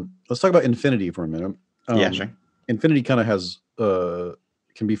 Let's talk about infinity for a minute. Yeah, sure. Infinity kind of has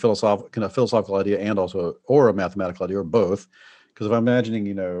can be a philosophical idea and also or a mathematical idea, or both. Because if I'm imagining,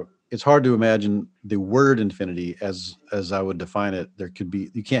 it's hard to imagine the word infinity as I would define it.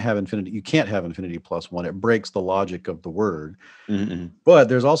 You can't have infinity plus 1. It breaks the logic of the word. Mm-hmm. But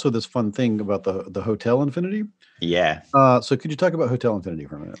there's also this fun thing about the hotel infinity. Yeah. So could you talk about hotel infinity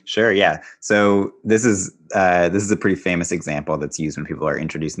for a minute? Sure. Yeah. So this is a pretty famous example that's used when people are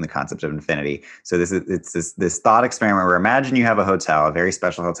introducing the concept of infinity. So it's this thought experiment where imagine you have a hotel, a very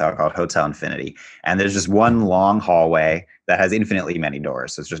special hotel called Hotel Infinity, and there's just one long hallway that has infinitely many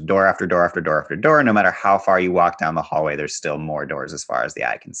doors. So it's just door after door after door after door. No matter how far you walk down the hallway, there's still more doors as far as the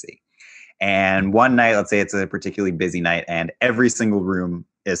eye can see. And one night, let's say it's a particularly busy night, and every single room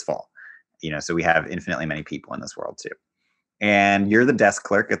is full. So we have infinitely many people in this world too. And you're the desk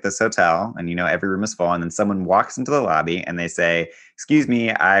clerk at this hotel, and every room is full. And then someone walks into the lobby and they say, "Excuse me,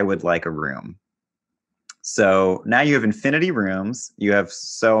 I would like a room." So now you have infinity rooms. You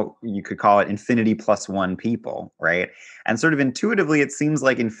could call it infinity plus 1 people, right? And sort of intuitively, it seems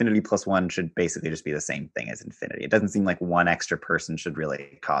like infinity plus 1 should basically just be the same thing as infinity. It doesn't seem like one extra person should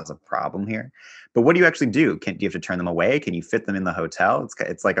really cause a problem here. But what do you actually do? Do you have to turn them away? Can you fit them in the hotel?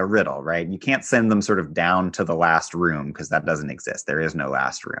 It's like a riddle, right? You can't send them sort of down to the last room because that doesn't exist. There is no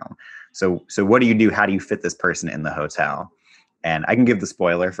last room. So what do you do? How do you fit this person in the hotel? And I can give the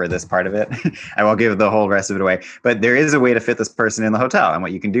spoiler for this part of it. I won't give the whole rest of it away. But there is a way to fit this person in the hotel. And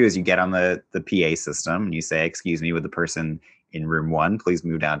what you can do is you get on the PA system and you say, "Excuse me, would the person in room 1 please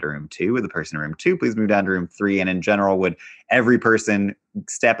move down to room 2? Would the person in room 2 please move down to room 3? And in general, would every person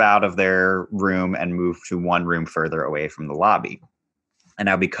step out of their room and move to one room further away from the lobby?" And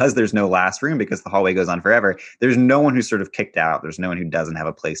now because there's no last room, because the hallway goes on forever, there's no one who's sort of kicked out. There's no one who doesn't have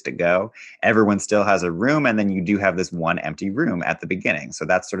a place to go. Everyone still has a room. And then you do have this one empty room at the beginning. So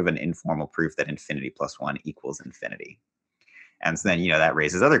that's sort of an informal proof that infinity plus one equals infinity. And so then, you know, that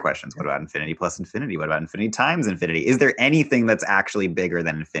raises other questions. What about infinity plus infinity? What about infinity times infinity? Is there anything that's actually bigger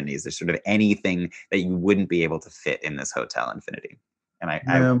than infinity? Is there sort of anything that you wouldn't be able to fit in this hotel infinity?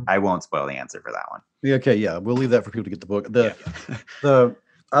 And I won't spoil the answer for that one. Yeah, okay, yeah, we'll leave that for people to get the book.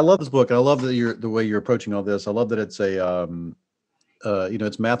 I love this book, and I love that the way you're approaching all this. I love that it's a you know,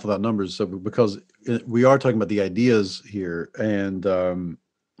 it's math without numbers. So because we are talking about the ideas here, and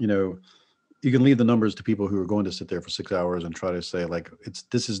you know, you can leave the numbers to people who are going to sit there for 6 hours and try to say like,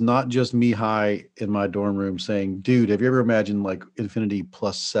 this is not just me high in my dorm room saying, dude, have you ever imagined like infinity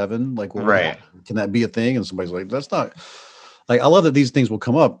plus 7? Like, well, right? Can that be a thing? And somebody's like, that's not. Like, I love that these things will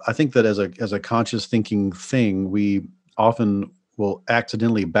come up. I think that as a conscious thinking thing, we often will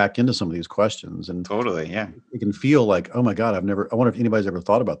accidentally back into some of these questions, and totally, yeah, it can feel like, oh my God, I wonder if anybody's ever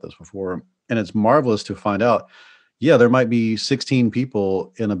thought about this before. And it's marvelous to find out, yeah, there might be 16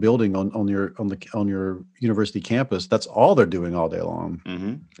 people in a building on your university campus. That's all they're doing all day long.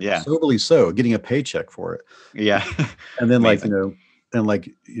 Mm-hmm. Yeah, soberly so, getting a paycheck for it. Yeah, and then like, you know, and like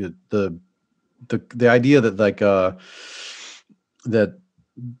the idea that like that,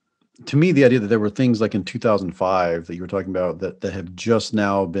 to me, the idea that there were things like in 2005 that you were talking about that have just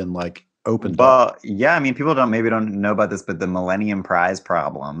now been like opened up. Yeah, I mean, people maybe don't know about this, but the Millennium Prize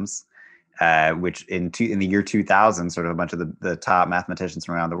problems, which in the year 2000, sort of a bunch of the top mathematicians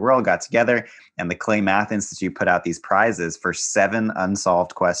from around the world got together, and the Clay Math Institute put out these prizes for 7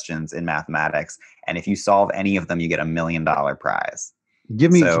 unsolved questions in mathematics. And if you solve any of them, you get $1 million prize. Give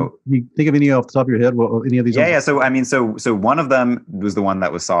me, can you think of any off the top of your head? Well, any of these? Yeah. So I mean, so one of them was the one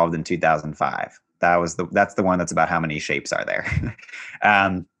that was solved in 2005. That's the one that's about how many shapes are there.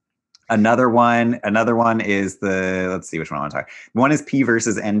 Another one is let's see which one I want to talk. One is P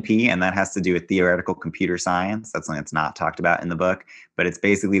versus NP, and that has to do with theoretical computer science. That's something that's not talked about in the book, but it's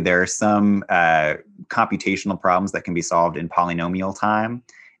basically there are some computational problems that can be solved in polynomial time.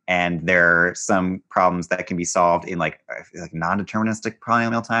 And there are some problems that can be solved in like non-deterministic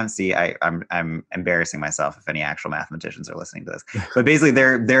polynomial time. See, I'm embarrassing myself if any actual mathematicians are listening to this. But basically,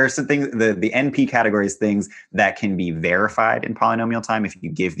 there are some things. The NP category is things that can be verified in polynomial time. If you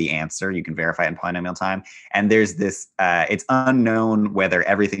give the answer, you can verify it in polynomial time. And there's this. It's unknown whether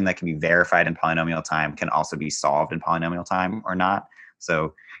everything that can be verified in polynomial time can also be solved in polynomial time or not.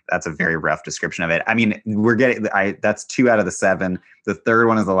 So that's a very rough description of it. I mean, that's 2 out of the 7. The third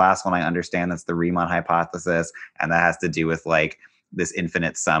one is the last one I understand. That's the Riemann hypothesis. And that has to do with like this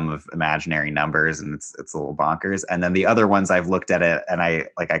infinite sum of imaginary numbers. And it's a little bonkers. And then the other ones I've looked at it and I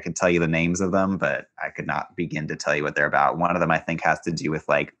could tell you the names of them, but I could not begin to tell you what they're about. One of them I think has to do with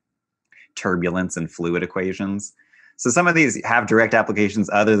like turbulence and fluid equations. So some of these have direct applications.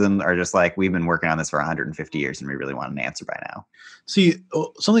 Other than are just like, we've been working on this for 150 years and we really want an answer by now. See,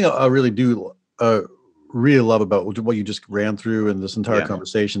 something I really do really love about what you just ran through in this entire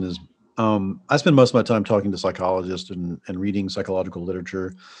conversation is I spend most of my time talking to psychologists and reading psychological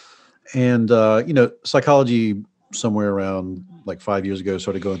literature. And, you know, psychology somewhere around like 5 years ago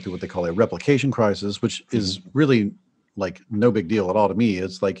started going through what they call a replication crisis, which is really like no big deal at all to me.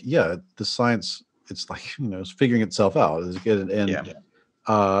 It's like, yeah, the science, it's like, you know, it's figuring itself out.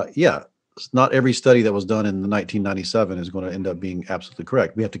 Not every study that was done in 1997 is going to end up being absolutely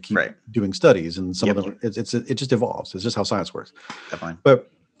correct. We have to keep doing studies, and some of them it just evolves. It's just how science works. Definitely. But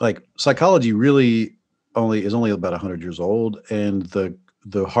like psychology really is only about 100 years old, and the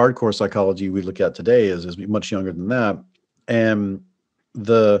hardcore psychology we look at today is much younger than that. And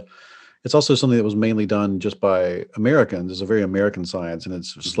it's also something that was mainly done just by Americans. It's a very American science, and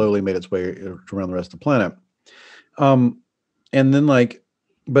it's slowly made its way around the rest of the planet. And then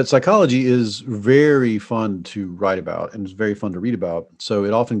but psychology is very fun to write about, and it's very fun to read about. So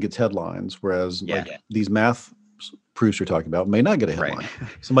it often gets headlines, whereas these math proofs you're talking about may not get a headline.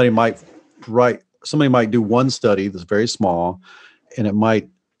 Right. Somebody might do one study that's very small, and it might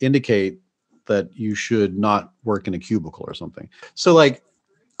indicate that you should not work in a cubicle or something. So like,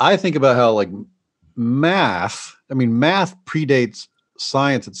 I think about how math predates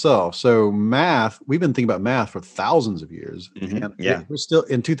science itself. So we've been thinking about math for thousands of years. Mm-hmm. And we're still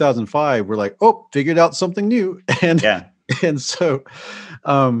in 2005. We're like, oh, figured out something new. And so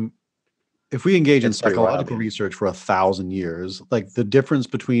if we engage in psychological research for 1,000 years, like the difference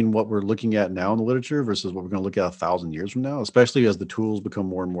between what we're looking at now in the literature versus what we're going to look at 1,000 years from now, especially as the tools become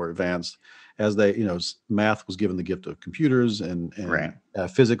more and more advanced, as math was given the gift of computers and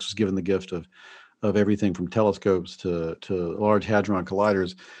physics was given the gift of of everything from telescopes to Large Hadron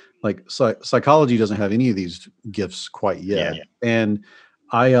Colliders. Like psychology doesn't have any of these gifts quite yet. Yeah. And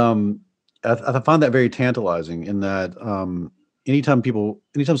I I find that very tantalizing in that anytime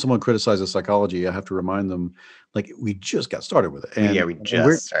someone criticizes psychology, I have to remind them, like, we just got started with it. And we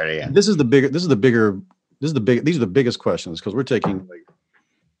just started. Yeah. these are the biggest questions, because we're taking like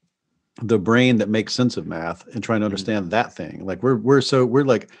the brain that makes sense of math and trying to understand that thing. Like we're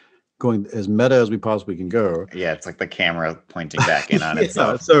like going as meta as we possibly can go. Yeah, it's like the camera pointing back in on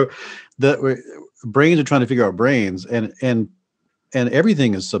itself. So brains are trying to figure out brains, and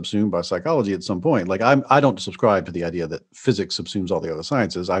everything is subsumed by psychology at some point. Like I don't subscribe to the idea that physics subsumes all the other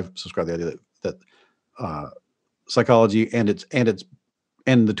sciences. I subscribe to the idea that psychology and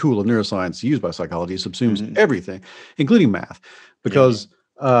the tool of neuroscience used by psychology subsumes everything, including math. Because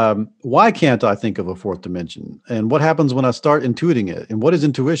why can't I think of a fourth dimension? And what happens when I start intuiting it? And what is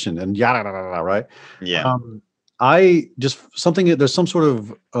intuition? And yada, yada, yada, right? Yeah. There's some sort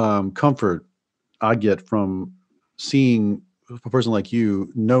of comfort I get from seeing a person like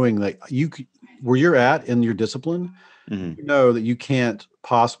you, knowing that where you're at in your discipline, you know that you can't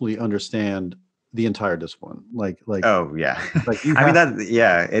possibly understand the entire discipline. Oh yeah. Like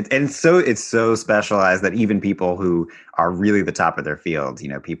it's so specialized that even people who are really the top of their field,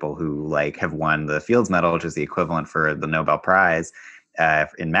 people who like have won the Fields Medal, which is the equivalent for the Nobel Prize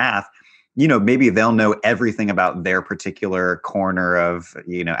in math, maybe they'll know everything about their particular corner of,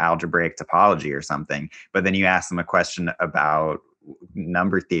 algebraic topology or something. But then you ask them a question about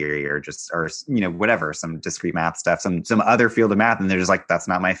number theory or whatever, some discrete math stuff, some other field of math, and they're just like, that's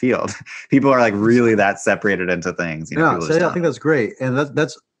not my field. People are like really that separated into things. I think that's great. And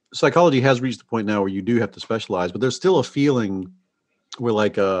that's psychology has reached the point now where you do have to specialize, but there's still a feeling where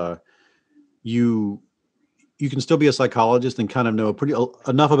like you can still be a psychologist and kind of know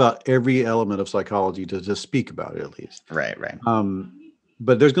enough about every element of psychology to speak about it, at least. Right.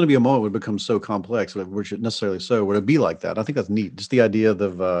 But there's going to be a moment where it becomes so complex, which it necessarily so, where it'd be like that. I think that's neat. Just the idea of,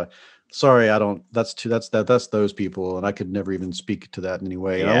 that's those people, and I could never even speak to that in any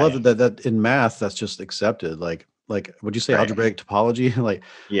way. And I love that in math, that's just accepted. Like, would you say algebraic topology? Like,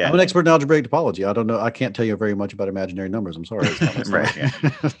 I'm an expert in algebraic topology. I don't know. I can't tell you very much about imaginary numbers. I'm sorry. It's not right. Yeah.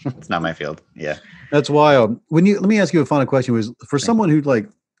 It's not my field. Yeah. That's wild. Let me ask you a final question. Was for someone who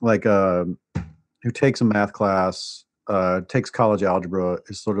who takes a math class, takes college algebra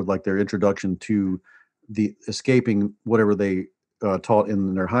is sort of like their introduction to the escaping whatever they taught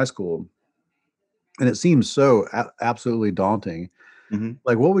in their high school. And it seems so absolutely daunting.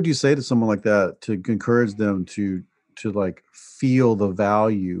 Like, what would you say to someone like that to encourage them to like feel the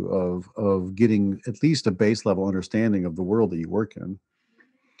value of getting at least a base level understanding of the world that you work in?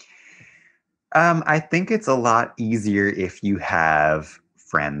 I think it's a lot easier if you have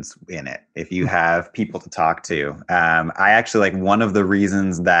friends in it, if you have people to talk to. I actually, like, one of the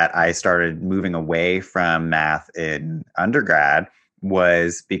reasons that I started moving away from math in undergrad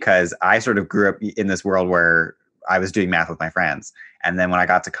was because I sort of grew up in this world where I was doing math with my friends. And then when I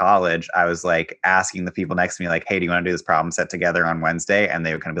got to college, I was like asking the people next to me, like, hey, do you want to do this problem set together on Wednesday? And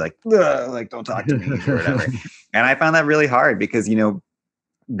they would kind of be like, don't talk to me or whatever. And I found that really hard because,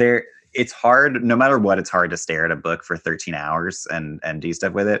 it's hard, no matter what, it's hard to stare at a book for 13 hours and do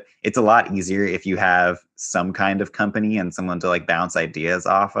stuff with it. It's a lot easier if you have some kind of company and someone to like bounce ideas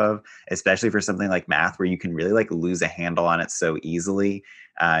off of, especially for something like math where you can really like lose a handle on it so easily.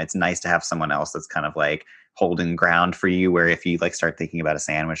 It's nice to have someone else that's kind of like holding ground for you, where if you like start thinking about a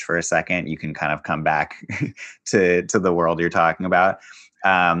sandwich for a second, you can kind of come back to the world you're talking about.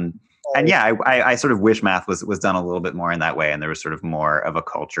 And yeah, I sort of wish math was done a little bit more in that way, and there was sort of more of a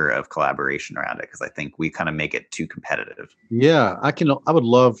culture of collaboration around it, because I think we kind of make it too competitive. Yeah, I would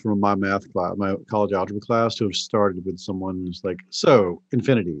love for my math class, my college algebra class, to have started with someone who's like, so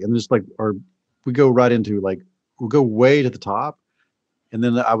infinity, and just like, or we go right into like, we'll go way to the top, and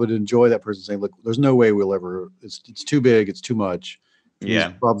then I would enjoy that person saying, look, there's no way we'll ever, it's too big, it's too much, these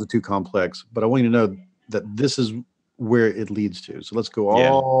problems are too complex, but I want you to know that this is where it leads to. So let's go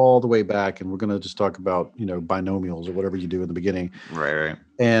all the way back, and we're going to just talk about, binomials or whatever you do in the beginning. Right.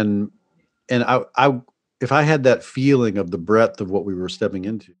 And I if I had that feeling of the breadth of what we were stepping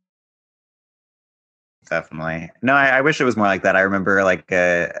into. Definitely. No, I wish it was more like that. I remember like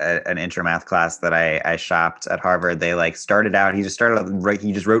an intro math class that I shopped at Harvard. They like started out, he just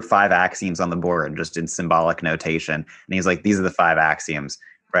wrote 5 axioms on the board just in symbolic notation. And he's like, these are the 5 axioms.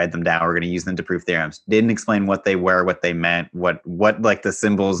 Write them down. We're going to use them to prove theorems. Didn't explain what they were, what they meant, what like the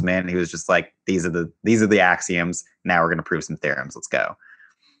symbols meant. He was just like, these are the axioms. Now we're going to prove some theorems. Let's go.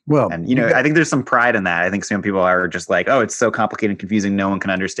 Well, And, I think there's some pride in that. I think some people are just like, oh, it's so complicated and confusing. No one can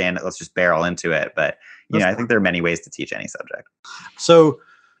understand it. Let's just barrel into it. But, I think there are many ways to teach any subject. So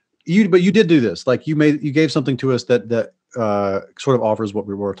you did do this. Like you gave something to us that sort of offers what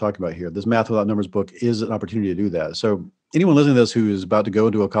we were talking about here. This Math Without Numbers book is an opportunity to do that. So anyone listening to this who is about to go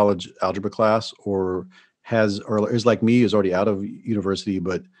into a college algebra class or is like me, is already out of university,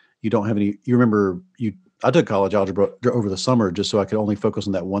 but you don't have any, I took college algebra over the summer just so I could only focus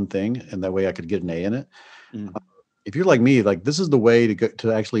on that one thing, and that way I could get an A in it. Mm. If you're like me, like this is the way to go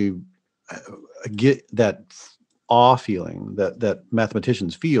to actually get that awe feeling that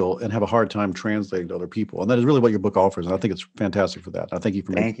mathematicians feel and have a hard time translating to other people. And that is really what your book offers. And I think it's fantastic for that. I thank you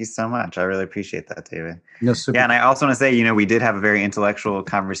for Thank you so much. I really appreciate that, David. Yes, yeah. And I also want to say, we did have a very intellectual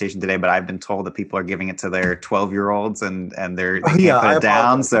conversation today, but I've been told that people are giving it to their 12-year-olds and they can't put it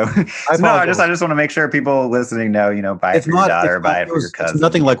down. So I just want to make sure people listening know, buy it for your daughter, buy it for your cousin. It's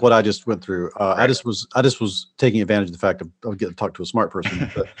nothing like what I just went through. Right. I just was taking advantage of the fact of getting to talk to a smart person.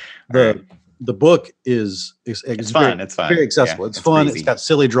 But the book it's fun. It's fun. Very accessible. Yeah, it's fun. Breezy. It's got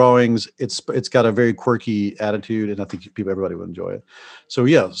silly drawings. It's got a very quirky attitude, and I think everybody would enjoy it. So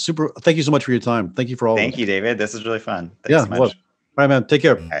yeah, super. Thank you so much for your time. Thank you for all. Thank you, David. This is really fun. Thanks so much. Well, all right, man. Take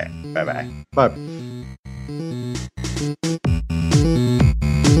care. All right. Bye-bye. Bye.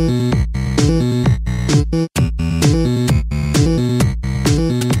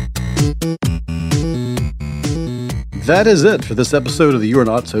 That is it for this episode of the You Are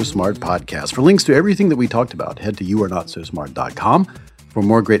Not So Smart podcast. For links to everything that we talked about, head to youarenotsosmart.com. For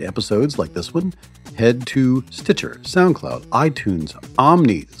more great episodes like this one, head to Stitcher, SoundCloud, iTunes,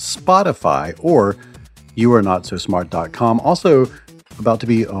 Omni, Spotify, or youarenotsosmart.com. Also about to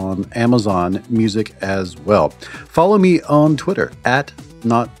be on Amazon Music as well. Follow me on Twitter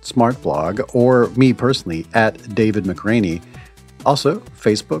 @NotSmartBlog, or me personally @David McRaney. Also,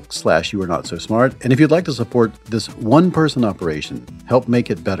 Facebook /You Are Not So Smart. And if you'd like to support this one-person operation, help make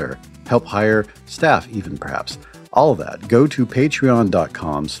it better, help hire staff even perhaps, all of that, go to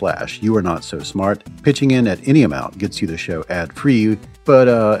patreon.com/You Are Not So Smart. Pitching in at any amount gets you the show ad-free, but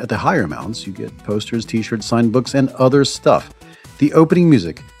at the higher amounts, you get posters, t-shirts, signed books, and other stuff. The opening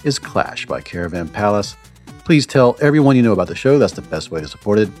music is Clash by Caravan Palace. Please tell everyone you know about the show. That's the best way to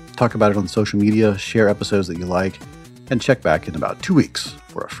support it. Talk about it on social media, share episodes that you like, and check back in about 2 weeks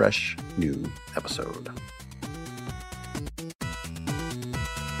for a fresh new episode.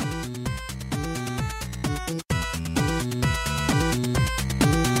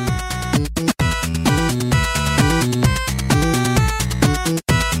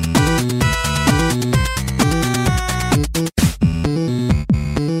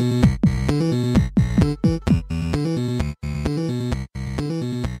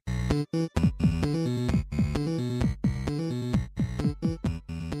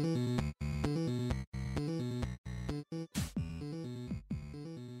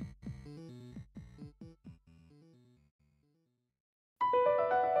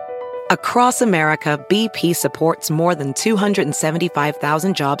 Across America, BP supports more than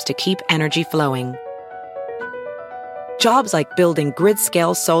 275,000 jobs to keep energy flowing. Jobs like building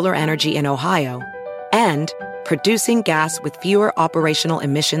grid-scale solar energy in Ohio and producing gas with fewer operational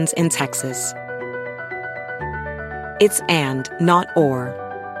emissions in Texas. It's and, not or.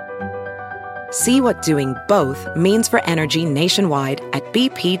 See what doing both means for energy nationwide at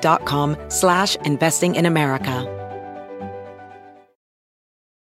bp.com/investing in America.